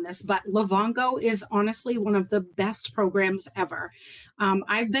time on this, but Livongo is honestly one of the best programs ever.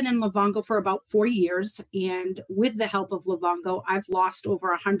 I've been in Livongo for about 4 years, and with the help of Livongo, I've lost over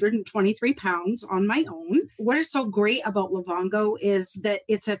 123 pounds on my own. What is so great about Livongo is that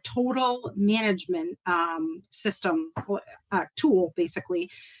it's a total management system tool, basically.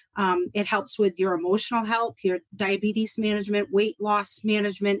 It helps with your emotional health, your diabetes management, weight loss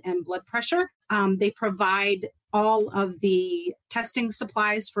management, and blood pressure. They provide all of the testing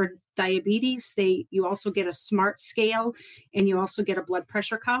supplies for diabetes. You also get a smart scale, and you also get a blood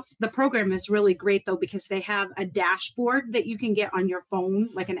pressure cuff. The program is really great though, because they have a dashboard that you can get on your phone,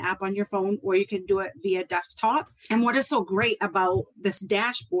 like an app on your phone, or you can do it via desktop. And what is so great about this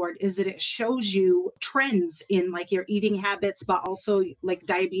dashboard is that it shows you trends in like your eating habits, but also like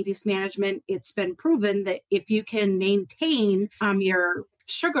diabetes management. It's been proven that if you can maintain your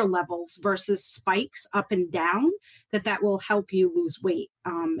sugar levels versus spikes up and down, that will help you lose weight.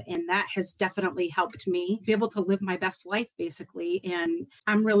 And that has definitely helped me be able to live my best life, basically. And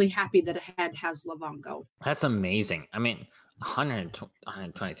I'm really happy that AHEAD has Livongo. That's amazing. I mean,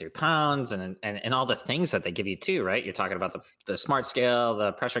 123 pounds and all the things that they give you too, right? You're talking about the smart scale,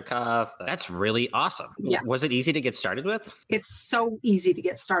 the pressure cuff. That's really awesome. Yeah. Was it easy to get started with? It's so easy to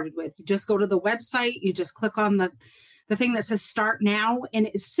get started with. You just go to the website, you just click on the thing that says start now, and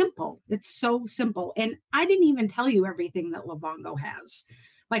it's simple. It's so simple. And I didn't even tell you everything that Livongo has.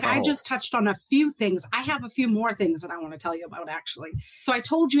 Like, I just touched on a few things. I have a few more things that I want to tell you about, actually. So I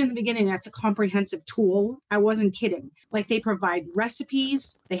told you in the beginning, that's a comprehensive tool. I wasn't kidding. Like, they provide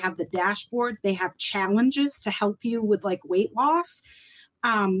recipes, they have the dashboard, they have challenges to help you with like weight loss.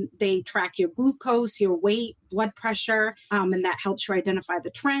 They track your glucose, your weight, blood pressure, and that helps you identify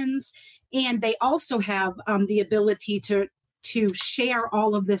the trends. And they also have the ability to share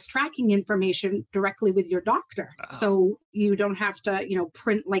all of this tracking information directly with your doctor. Wow. So you don't have to,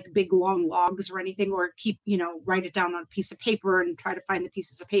 print like big long logs or anything, or keep, write it down on a piece of paper and try to find the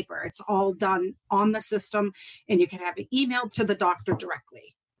pieces of paper. It's all done on the system, and you can have it emailed to the doctor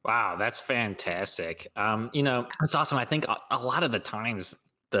directly. Wow, that's fantastic. It's awesome. I think a lot of the times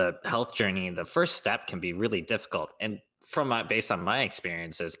the health journey, the first step can be really difficult. And based on my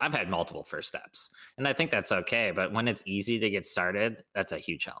experiences, I've had multiple first steps, and I think that's okay. But when it's easy to get started, that's a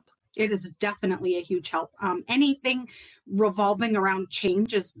huge help. It is definitely a huge help. Anything revolving around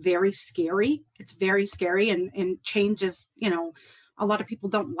change is very scary. It's very scary. And change is, a lot of people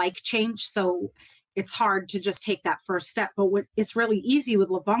don't like change. So it's hard to just take that first step. But it's really easy with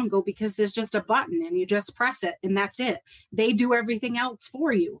Livongo, because there's just a button and you just press it and that's it. They do everything else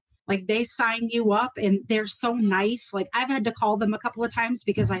for you. Like, they sign you up, and they're so nice. Like, I've had to call them a couple of times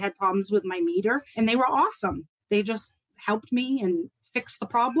because I had problems with my meter, and they were awesome. They just helped me and fixed the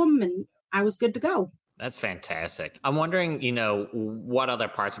problem, and I was good to go. That's fantastic. I'm wondering, what other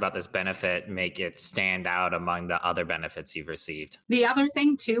parts about this benefit make it stand out among the other benefits you've received? The other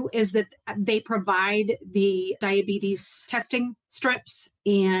thing, too, is that they provide the diabetes testing strips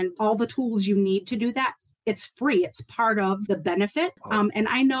and all the tools you need to do that. It's free. It's part of the benefit. And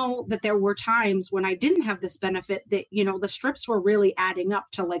I know that there were times when I didn't have this benefit that, the strips were really adding up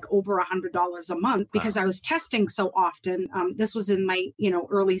to like over $100 a month, because I was testing so often. This was in my,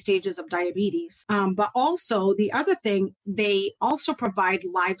 early stages of diabetes. But also the other thing, they also provide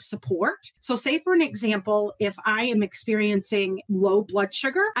live support. So say, for an example, if I am experiencing low blood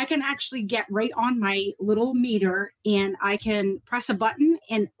sugar, I can actually get right on my little meter and I can press a button,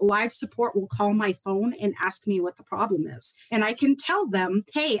 and live support will call my phone and ask me what the problem is. And I can tell them,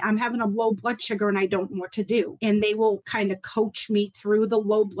 hey, I'm having a low blood sugar and I don't know what to do. And they will kind of coach me through the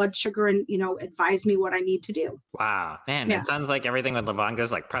low blood sugar and, advise me what I need to do. Wow, man, yeah. It sounds like everything with Livongo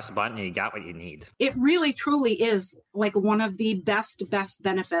is like press a button and you got what you need. It really, truly is like one of the best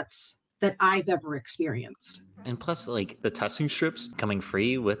benefits that I've ever experienced. And plus, like, the testing strips coming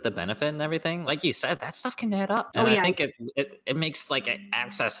free with the benefit and everything, like you said, that stuff can add up. And I think it makes like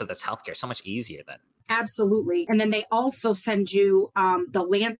access to this healthcare so much easier then. Absolutely. And then they also send you the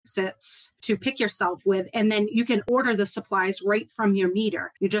lancets to pick yourself with, and then you can order the supplies right from your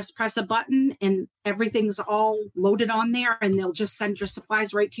meter. You just press a button and everything's all loaded on there, and they'll just send your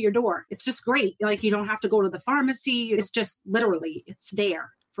supplies right to your door. It's just great. Like, you don't have to go to the pharmacy. It's just literally, it's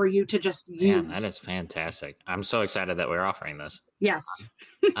there for you to just use. Yeah, that is fantastic. I'm so excited that we're offering this. Yes.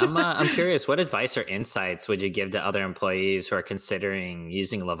 I'm curious, what advice or insights would you give to other employees who are considering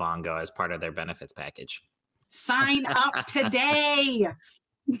using Livongo as part of their benefits package? Sign up today.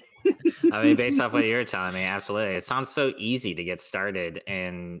 I mean, based off what you're telling me, absolutely. It sounds so easy to get started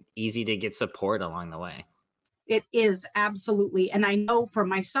and easy to get support along the way. It is, absolutely. And I know for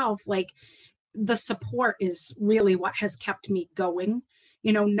myself, like, the support is really what has kept me going.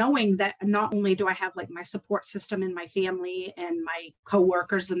 Knowing that not only do I have like my support system in my family and my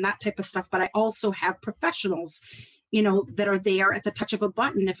coworkers and that type of stuff, but I also have professionals, that are there at the touch of a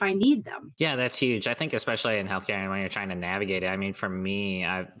button if I need them. Yeah, that's huge. I think especially in healthcare and when you're trying to navigate it. I mean, for me,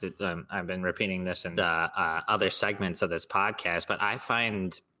 I've been repeating this in other segments of this podcast, but I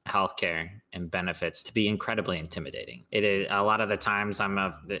find healthcare and benefits to be incredibly intimidating. It is a lot of the times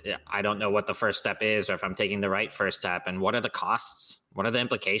I don't know what the first step is, or if I'm taking the right first step, and what are the costs? What are the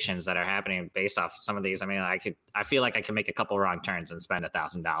implications that are happening based off some of these? I mean, I feel like I can make a couple wrong turns and spend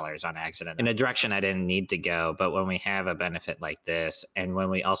 $1,000 on accident in a direction I didn't need to go. But when we have a benefit like this, and when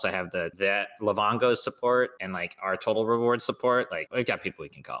we also have that Livongo support and like our total reward support, like, we've got people we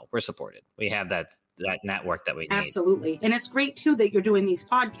can call. We're supported. We have that that network that we need. Absolutely. And it's great too that you're doing these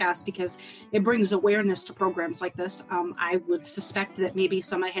podcasts because it brings awareness to programs like this. I would suspect that maybe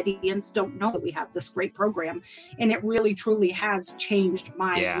some AHEADians don't know that we have this great program, and it really truly has changed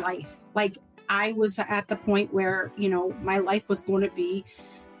my life. Like, I was at the point where, my life was going to be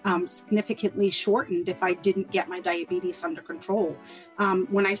significantly shortened if I didn't get my diabetes under control.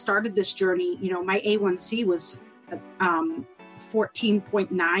 When I started this journey, my A1C was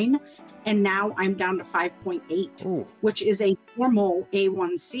 14.9, and now I'm down to 5.8, which is a normal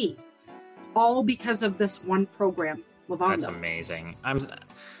A1C, all because of this one program, Livongo. That's amazing.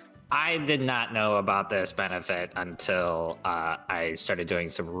 I did not know about this benefit until I started doing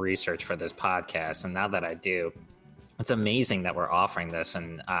some research for this podcast, and now that I do, it's amazing that we're offering this,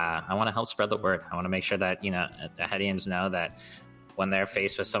 and I want to help spread the word. I want to make sure that the AHEADians know that when they're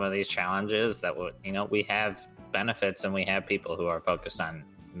faced with some of these challenges, that we have benefits and we have people who are focused on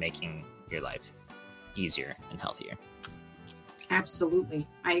making your life easier and healthier. Absolutely.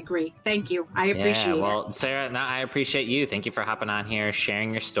 I agree. Thank you. I appreciate it. Well, Sarah, I appreciate you. Thank you for hopping on here,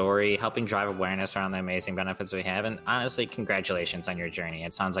 sharing your story, helping drive awareness around the amazing benefits we have. And honestly, congratulations on your journey.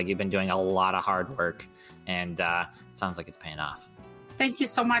 It sounds like you've been doing a lot of hard work, and it sounds like it's paying off. Thank you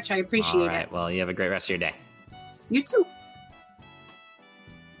so much. I appreciate it. All right. Well, you have a great rest of your day. You too.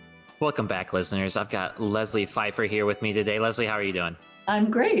 Welcome back, listeners. I've got Leslie Pfeiffer here with me today. Leslie, how are you doing? I'm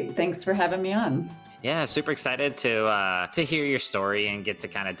great. Thanks for having me on. Yeah, super excited to hear your story and get to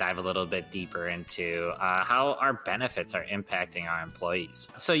kind of dive a little bit deeper into how our benefits are impacting our employees.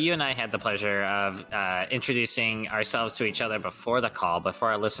 So you and I had the pleasure of introducing ourselves to each other before the call, but for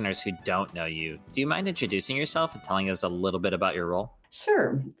our listeners who don't know you, do you mind introducing yourself and telling us a little bit about your role?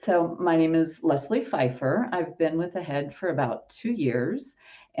 Sure. So my name is Leslie Pfeiffer. I've been with AHEAD for about 2 years,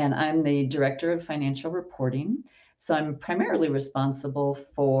 and I'm the Director of Financial Reporting. So I'm primarily responsible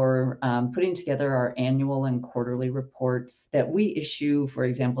for putting together our annual and quarterly reports that we issue, for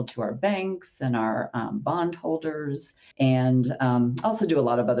example, to our banks and our bondholders, and also do a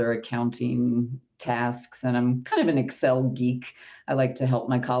lot of other accounting tasks. And I'm kind of an Excel geek. I like to help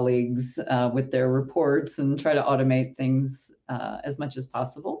my colleagues with their reports and try to automate things as much as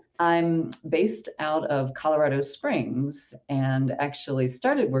possible. I'm based out of Colorado Springs and actually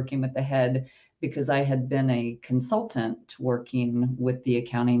started working with AHEAD because I had been a consultant working with the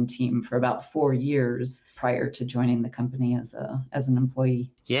accounting team for about 4 years prior to joining the company as an employee.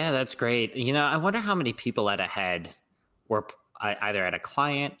 Yeah, that's great. I wonder how many people at AHEAD were either at a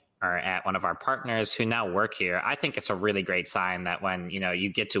client or at one of our partners who now work here. I think it's a really great sign that when,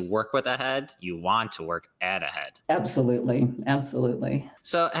 you get to work with AHEAD, you want to work at AHEAD. Absolutely. Absolutely.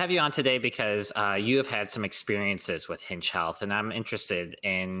 So I have you on today because you have had some experiences with Hinge Health, and I'm interested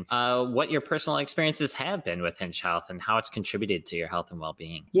in what your personal experiences have been with Hinge Health and how it's contributed to your health and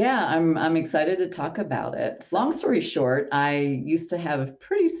well-being. Yeah, I'm excited to talk about it. Long story short, I used to have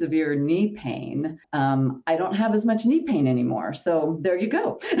pretty severe knee pain. I don't have as much knee pain anymore. So there you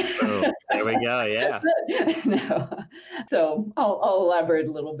go. Oh, there we go. Yeah. No. So I'll elaborate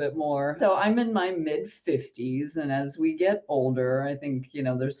a little bit more. So I'm in my mid 50s. And as we get older, I think,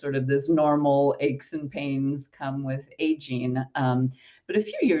 there's sort of this normal aches and pains come with aging. But a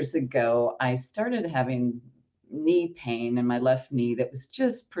few years ago, I started having knee pain in my left knee that was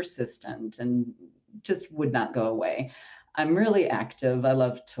just persistent and just would not go away. I'm really active. I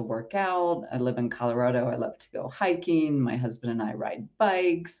love to work out. I live in Colorado. I love to go hiking. My husband and I ride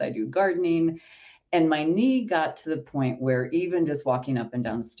bikes. I do gardening. And my knee got to the point where even just walking up and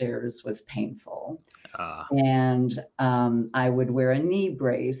down stairs was painful. And I would wear a knee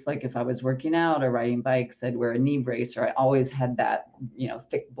brace. Like if I was working out or riding bikes, I'd wear a knee brace, or I always had that,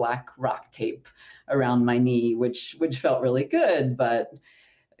 thick black rock tape around my knee, which felt really good. But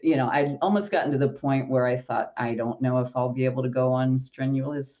I'd almost gotten to the point where I thought, I don't know if I'll be able to go on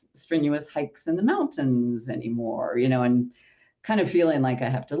strenuous hikes in the mountains anymore, and kind of feeling like I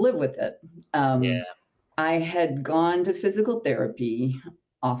have to live with it. I had gone to physical therapy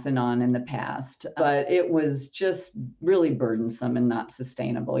off and on in the past, but it was just really burdensome and not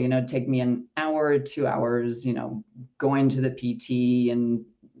sustainable. It'd take me an hour or 2 hours, going to the PT and,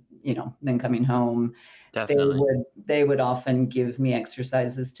 then coming home. Definitely. They would often give me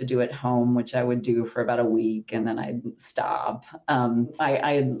exercises to do at home, which I would do for about a week, and then I'd stop.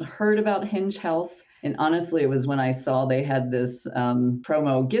 I had heard about Hinge Health, and honestly, it was when I saw they had this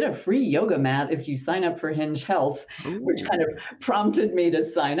promo, get a free yoga mat if you sign up for Hinge Health, which kind of prompted me to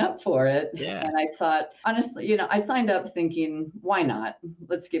sign up for it. Yeah. And I thought, honestly, I signed up thinking, why not?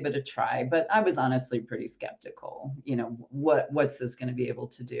 Let's give it a try. But I was honestly pretty skeptical. What's this going to be able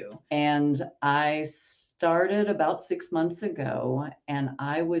to do? And I started about 6 months ago, and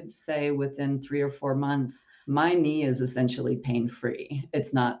I would say within 3 or 4 months, my knee is essentially pain-free.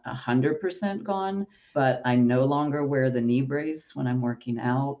 It's not 100% gone, but I no longer wear the knee brace when I'm working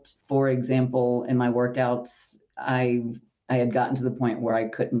out. For example, in my workouts, I had gotten to the point where I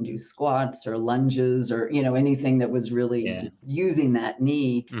couldn't do squats or lunges or, anything that was really using that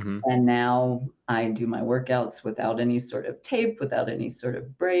knee. Mm-hmm. And now I do my workouts without any sort of tape, without any sort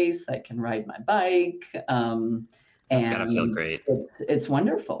of brace. I can ride my bike. That's gotta feel great. It's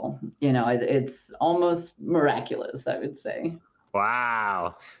wonderful. It's almost miraculous, I would say.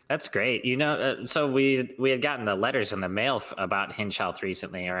 Wow, that's great. So we had gotten the letters in the mail about Hinge Health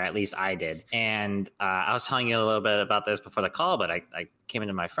recently, or at least I did. And I was telling you a little bit about this before the call, but I came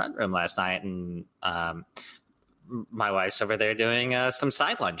into my front room last night, and my wife's over there doing some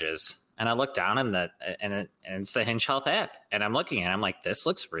side lunges. And I looked down, and it's the Hinge Health app, and I'm looking at it, I'm like, this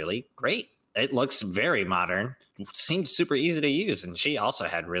looks really great. It looks very modern. Seemed super easy to use, and she also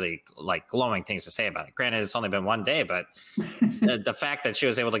had really glowing things to say about it. Granted, it's only been one day, but the fact that she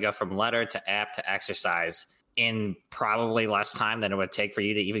was able to go from letter to app to exercise in probably less time than it would take for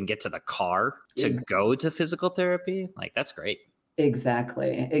you to even get to the car to go to physical therapy, that's great.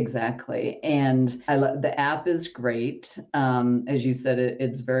 Exactly. And the app is great. As you said,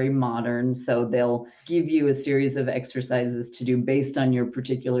 it's very modern. So they'll give you a series of exercises to do based on your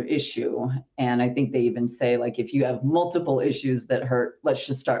particular issue. And I think they even say, if you have multiple issues that hurt, let's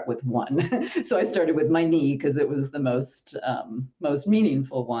just start with one. So I started with my knee because it was the most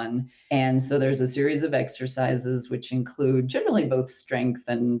meaningful one. And so there's a series of exercises which include generally both strength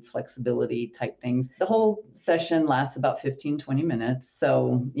and flexibility type things. The whole session lasts about 15-20 minutes.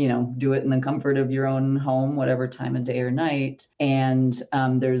 So, do it in the comfort of your own home, whatever time of day or night. And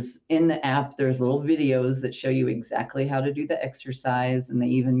in the app, there's little videos that show you exactly how to do the exercise. And they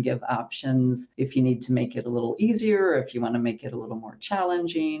even give options if you need to make it a little easier, or if you want to make it a little more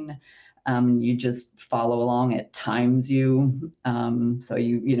challenging. You just follow along. It times you. So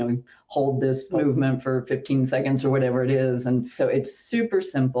you hold this movement for 15 seconds or whatever it is. And so it's super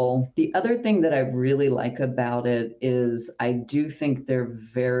simple. The other thing that I really like about it is I do think they're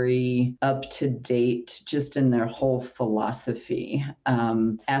very up to date just in their whole philosophy.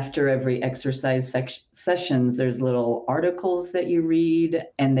 After every exercise sessions, there's little articles that you read,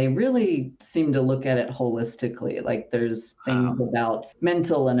 and they really seem to look at it holistically. There's things about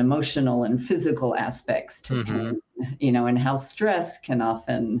mental and emotional and physical aspects to pain, and how stress can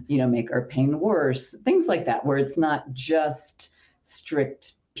often, make our pain worse, things like that, where it's not just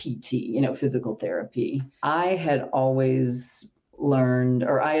strict PT, physical therapy. I had always learned,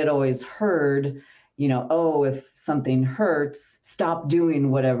 or I had always heard, if something hurts, stop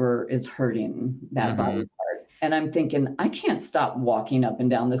doing whatever is hurting that body part. And I'm thinking, I can't stop walking up and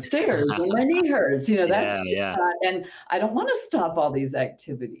down the stairs when my knee hurts. And I don't want to stop all these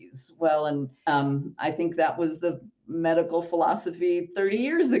activities. Well, and I think that was the medical philosophy 30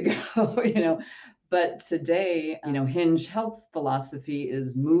 years ago, But today, Hinge Health's philosophy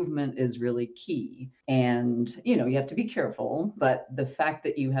is movement is really key. And, you have to be careful, but the fact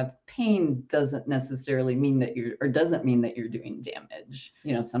that you have pain doesn't necessarily mean that doesn't mean that you're doing damage.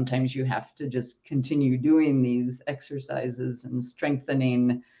 Sometimes you have to just continue doing these exercises and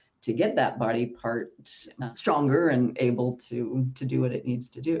strengthening to get that body part stronger and able to do what it needs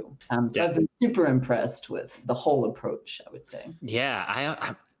to do. So I've been super impressed with the whole approach, I would say. Yeah,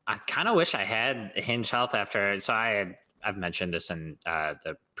 I kind of wish I had Hinge Health after. So I've mentioned this in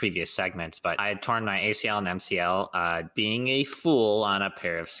the previous segments, but I had torn my ACL and MCL being a fool on a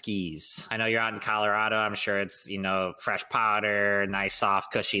pair of skis. I know you're out in Colorado. I'm sure it's, fresh powder, nice,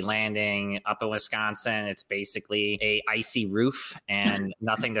 soft, cushy landing. Up in Wisconsin, it's basically a icy roof and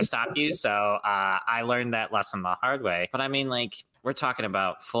nothing to stop you. So I learned that lesson the hard way. But I mean, we're talking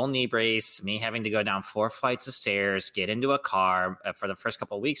about full knee brace, me having to go down 4 flights of stairs, get into a car. For the first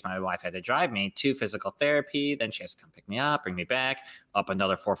couple of weeks, my wife had to drive me to physical therapy. Then she has to come pick me up, bring me back, up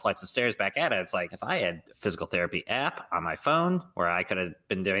another 4 flights of stairs back at it. It's if I had a physical therapy app on my phone where I could have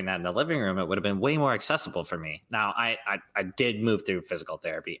been doing that in the living room, it would have been way more accessible for me. Now, I did move through physical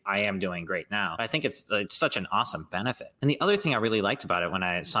therapy. I am doing great now. I think it's such an awesome benefit. And the other thing I really liked about it when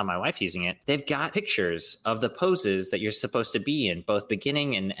I saw my wife using it, they've got pictures of the poses that you're supposed to be in, both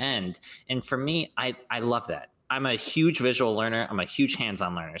beginning and end. And for me, I love that. I'm a huge visual learner. I'm a huge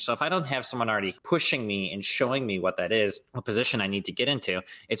hands-on learner. So if I don't have someone already pushing me and showing me what that is, what position I need to get into,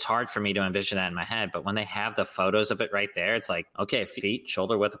 it's hard for me to envision that in my head. But when they have the photos of it right there, it's like, okay, feet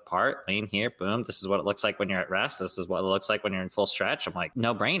shoulder width apart, lean here, boom. This is what it looks like when you're at rest. This is what it looks like when you're in full stretch. I'm like,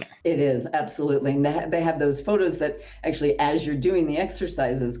 no brainer. It is, absolutely. And they have those photos that actually, as you're doing the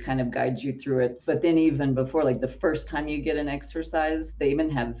exercises, kind of guide you through it. But then even before, like the first time you get an exercise, they even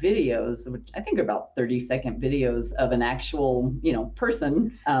have videos, which I think are about 30-second videos of an actual,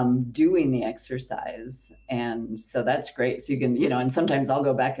 person doing the exercise. And so that's great. So you can, and sometimes I'll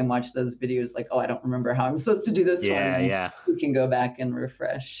go back and watch those videos like, oh, I don't remember how I'm supposed to do this one. Yeah. You can go back and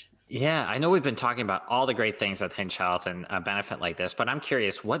refresh. Yeah, I know we've been talking about all the great things with Hinge Health and a benefit like this, but I'm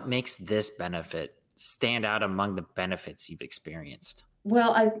curious, what makes this benefit stand out among the benefits you've experienced?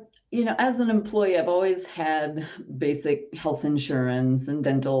 Well, as an employee, I've always had basic health insurance and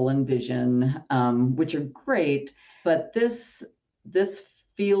dental and vision, which are great, but this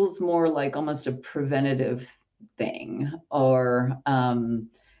feels more like almost a preventative thing, or,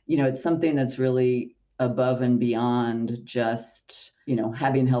 it's something that's really above and beyond just,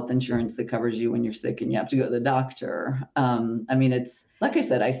 having health insurance that covers you when you're sick and you have to go to the doctor. It's like I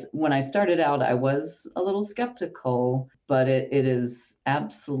said, when I started out, I was a little skeptical, but it has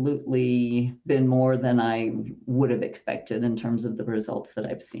absolutely been more than I would have expected in terms of the results that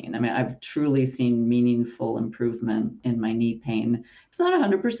I've seen. I've truly seen meaningful improvement in my knee pain. It's not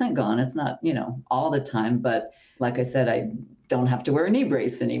 100% gone. It's not, all the time, but like I said, I don't have to wear a knee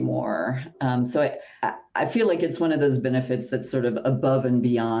brace anymore. So I feel like it's one of those benefits that's sort of above and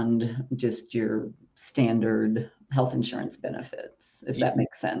beyond just your standard health insurance benefits, if that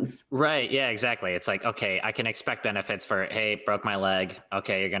makes sense. Right. Yeah, exactly. It's like, okay, I can expect benefits for, hey, broke my leg.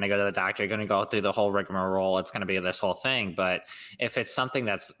 Okay, you're going to go to the doctor. You're going to go through the whole rigmarole. It's going to be this whole thing. But if it's something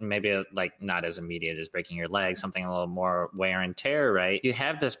that's maybe like not as immediate as breaking your leg, something a little more wear and tear, right? You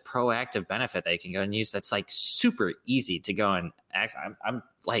have this proactive benefit that you can go and use that's like super easy to go and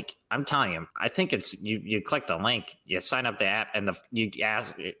I'm telling you, I think it's you click the link, you sign up the app, and you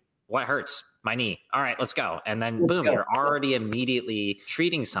ask, what hurts? My knee. All right, let's go. And then boom, you're already immediately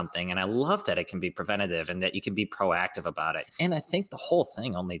treating something. And I love that it can be preventative and that you can be proactive about it. And I think the whole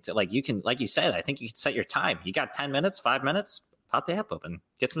thing you can, like you said, I think you can set your time. You got 10 minutes, 5 minutes, pop the app open,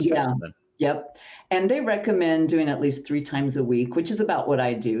 get some stretches in. Yep. And they recommend doing at least 3 times a week, which is about what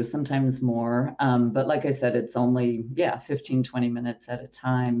I do, sometimes more. But like I said, it's only, 15, 20 minutes at a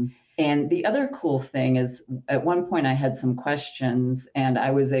time. And the other cool thing is at one point I had some questions and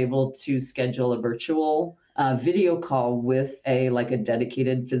I was able to schedule a virtual video call with a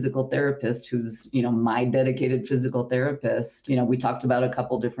dedicated physical therapist who's, my dedicated physical therapist. We talked about a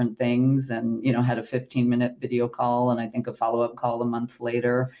couple different things and, had a 15-minute video call and I think a follow-up call a month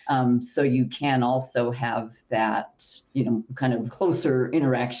later. So you can also have that, kind of closer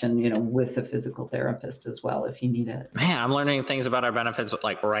interaction, with the physical therapist as well if you need it. Man, I'm learning things about our benefits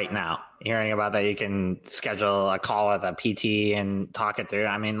like right now. Hearing about that, you can schedule a call with a PT and talk it through.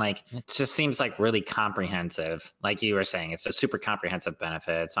 It just seems like really comprehensive. Like you were saying, it's a super comprehensive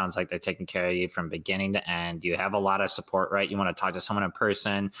benefit. It sounds like they're taking care of you from beginning to end. You have a lot of support, right? You want to talk to someone in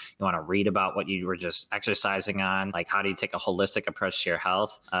person. You want to read about what you were just exercising on. Like, how do you take a holistic approach to your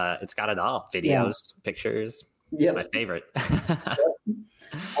health? It's got it all. Videos, pictures. Yep. My favorite.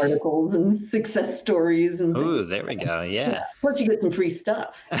 Articles and success stories and ooh, there we go. Yeah. Plus you get some free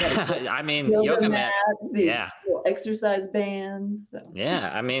stuff. Yoga mat. Yeah. Exercise bands. So.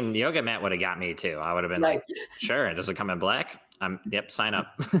 Yeah. Yoga mat would have got me too. I would have been like, sure. Does it come in black? Yep. Sign up.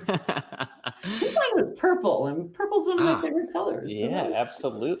 Mine was purple, and purple's one of my favorite colors. Yeah, so.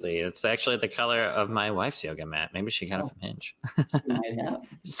 Absolutely. It's actually the color of my wife's yoga mat. Maybe she got it from Hinge. Might have.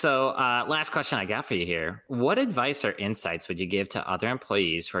 So last question I got for you here. What advice or insights would you give to other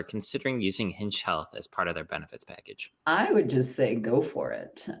employees who are considering using Hinge Health as part of their benefits package? I would just say go for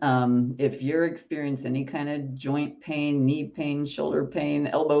it. If you're experiencing any kind of joint pain, knee pain, shoulder pain,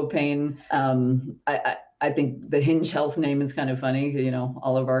 elbow pain, I think the Hinge Health name is kind of funny.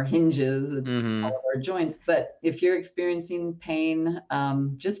 All of our hinges, it's all of our joints. But if you're experiencing pain,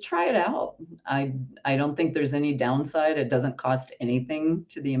 just try it out. I don't think there's any downside. It doesn't cost anything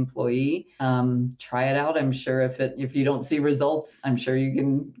to the employee. Try it out. I'm sure if you don't see results, I'm sure you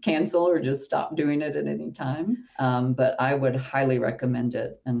can cancel or just stop doing it at any time. But I would highly recommend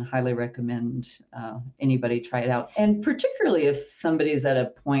it and highly recommend anybody try it out. And particularly if somebody's at a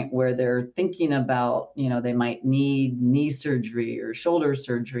point where they're thinking about, they might need knee surgery or shoulder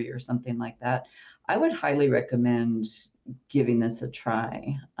surgery or something like that, I would highly recommend giving this a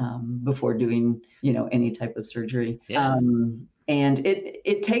try before doing, any type of surgery. Yeah. And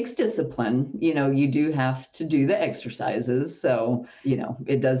it takes discipline. You do have to do the exercises. So,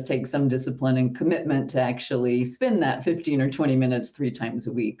 it does take some discipline and commitment to actually spend that 15 or 20 minutes 3 times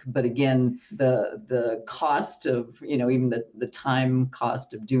a week. But again, the cost of, even the time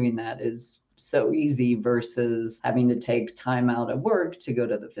cost of doing that is so easy versus having to take time out of work to go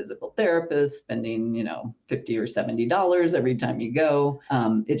to the physical therapist, spending, $50 or $70 every time you go.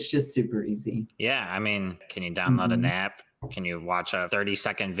 It's just super easy. Yeah. I mean, can you download an app? Can you watch a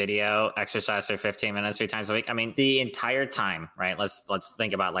 30-second video, exercise for 15 minutes 3 times a week? I mean, the entire time, right? Let's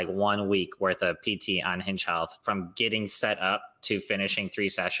think about like 1 week worth of PT on Hinge Health, from getting set up to finishing 3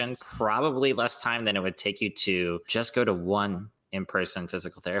 sessions, probably less time than it would take you to just go to one in-person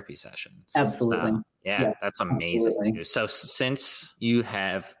physical therapy session. Absolutely. So, yeah, that's amazing. Absolutely. So since you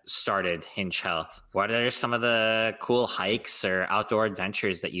have started Hinge Health, what are some of the cool hikes or outdoor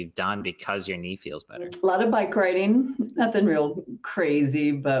adventures that you've done because your knee feels better? A lot of bike riding, nothing real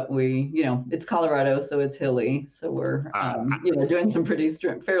crazy, but it's Colorado, so it's hilly. So we're, doing some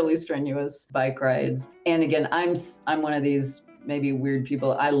fairly strenuous bike rides. And again, I'm one of these maybe weird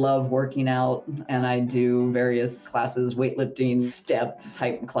people. I love working out, and I do various classes, weightlifting, step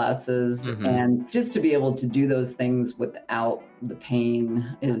type classes. Mm-hmm. And just to be able to do those things without the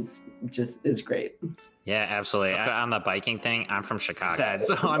pain is great. Yeah, absolutely. On the biking thing, I'm from Chicago,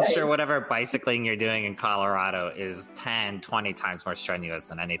 so I'm sure whatever bicycling you're doing in Colorado is 10, 20 times more strenuous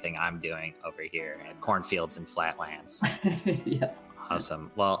than anything I'm doing over here at cornfields and flatlands. Yeah.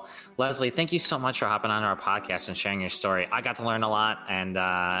 Awesome. Well, Leslie, thank you so much for hopping on our podcast and sharing your story. I got to learn a lot, and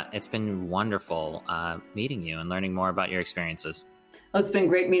it's been wonderful meeting you and learning more about your experiences. Well, it's been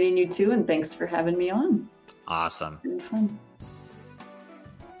great meeting you too, and thanks for having me on. Awesome. It's been fun.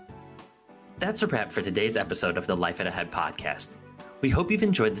 That's a wrap for today's episode of the Life at Ahead podcast. We hope you've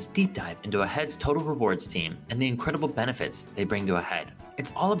enjoyed this deep dive into AHEAD's Total Rewards team and the incredible benefits they bring to AHEAD.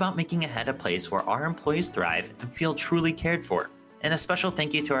 It's all about making AHEAD a place where our employees thrive and feel truly cared for. And a special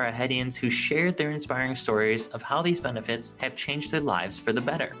thank you to our AHEADians who shared their inspiring stories of how these benefits have changed their lives for the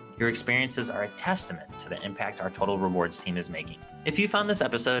better. Your experiences are a testament to the impact our Total Rewards team is making. If you found this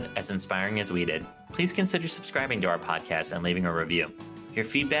episode as inspiring as we did, please consider subscribing to our podcast and leaving a review. Your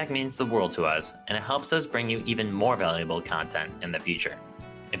feedback means the world to us, and it helps us bring you even more valuable content in the future.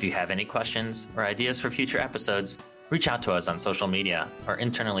 If you have any questions or ideas for future episodes, reach out to us on social media or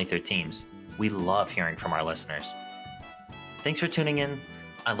internally through Teams. We love hearing from our listeners. Thanks for tuning in.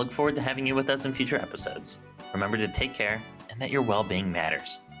 I look forward to having you with us in future episodes. Remember to take care and that your well-being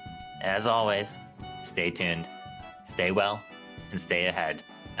matters. As always, stay tuned, stay well, and stay ahead,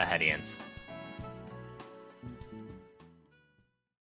 AHEADians.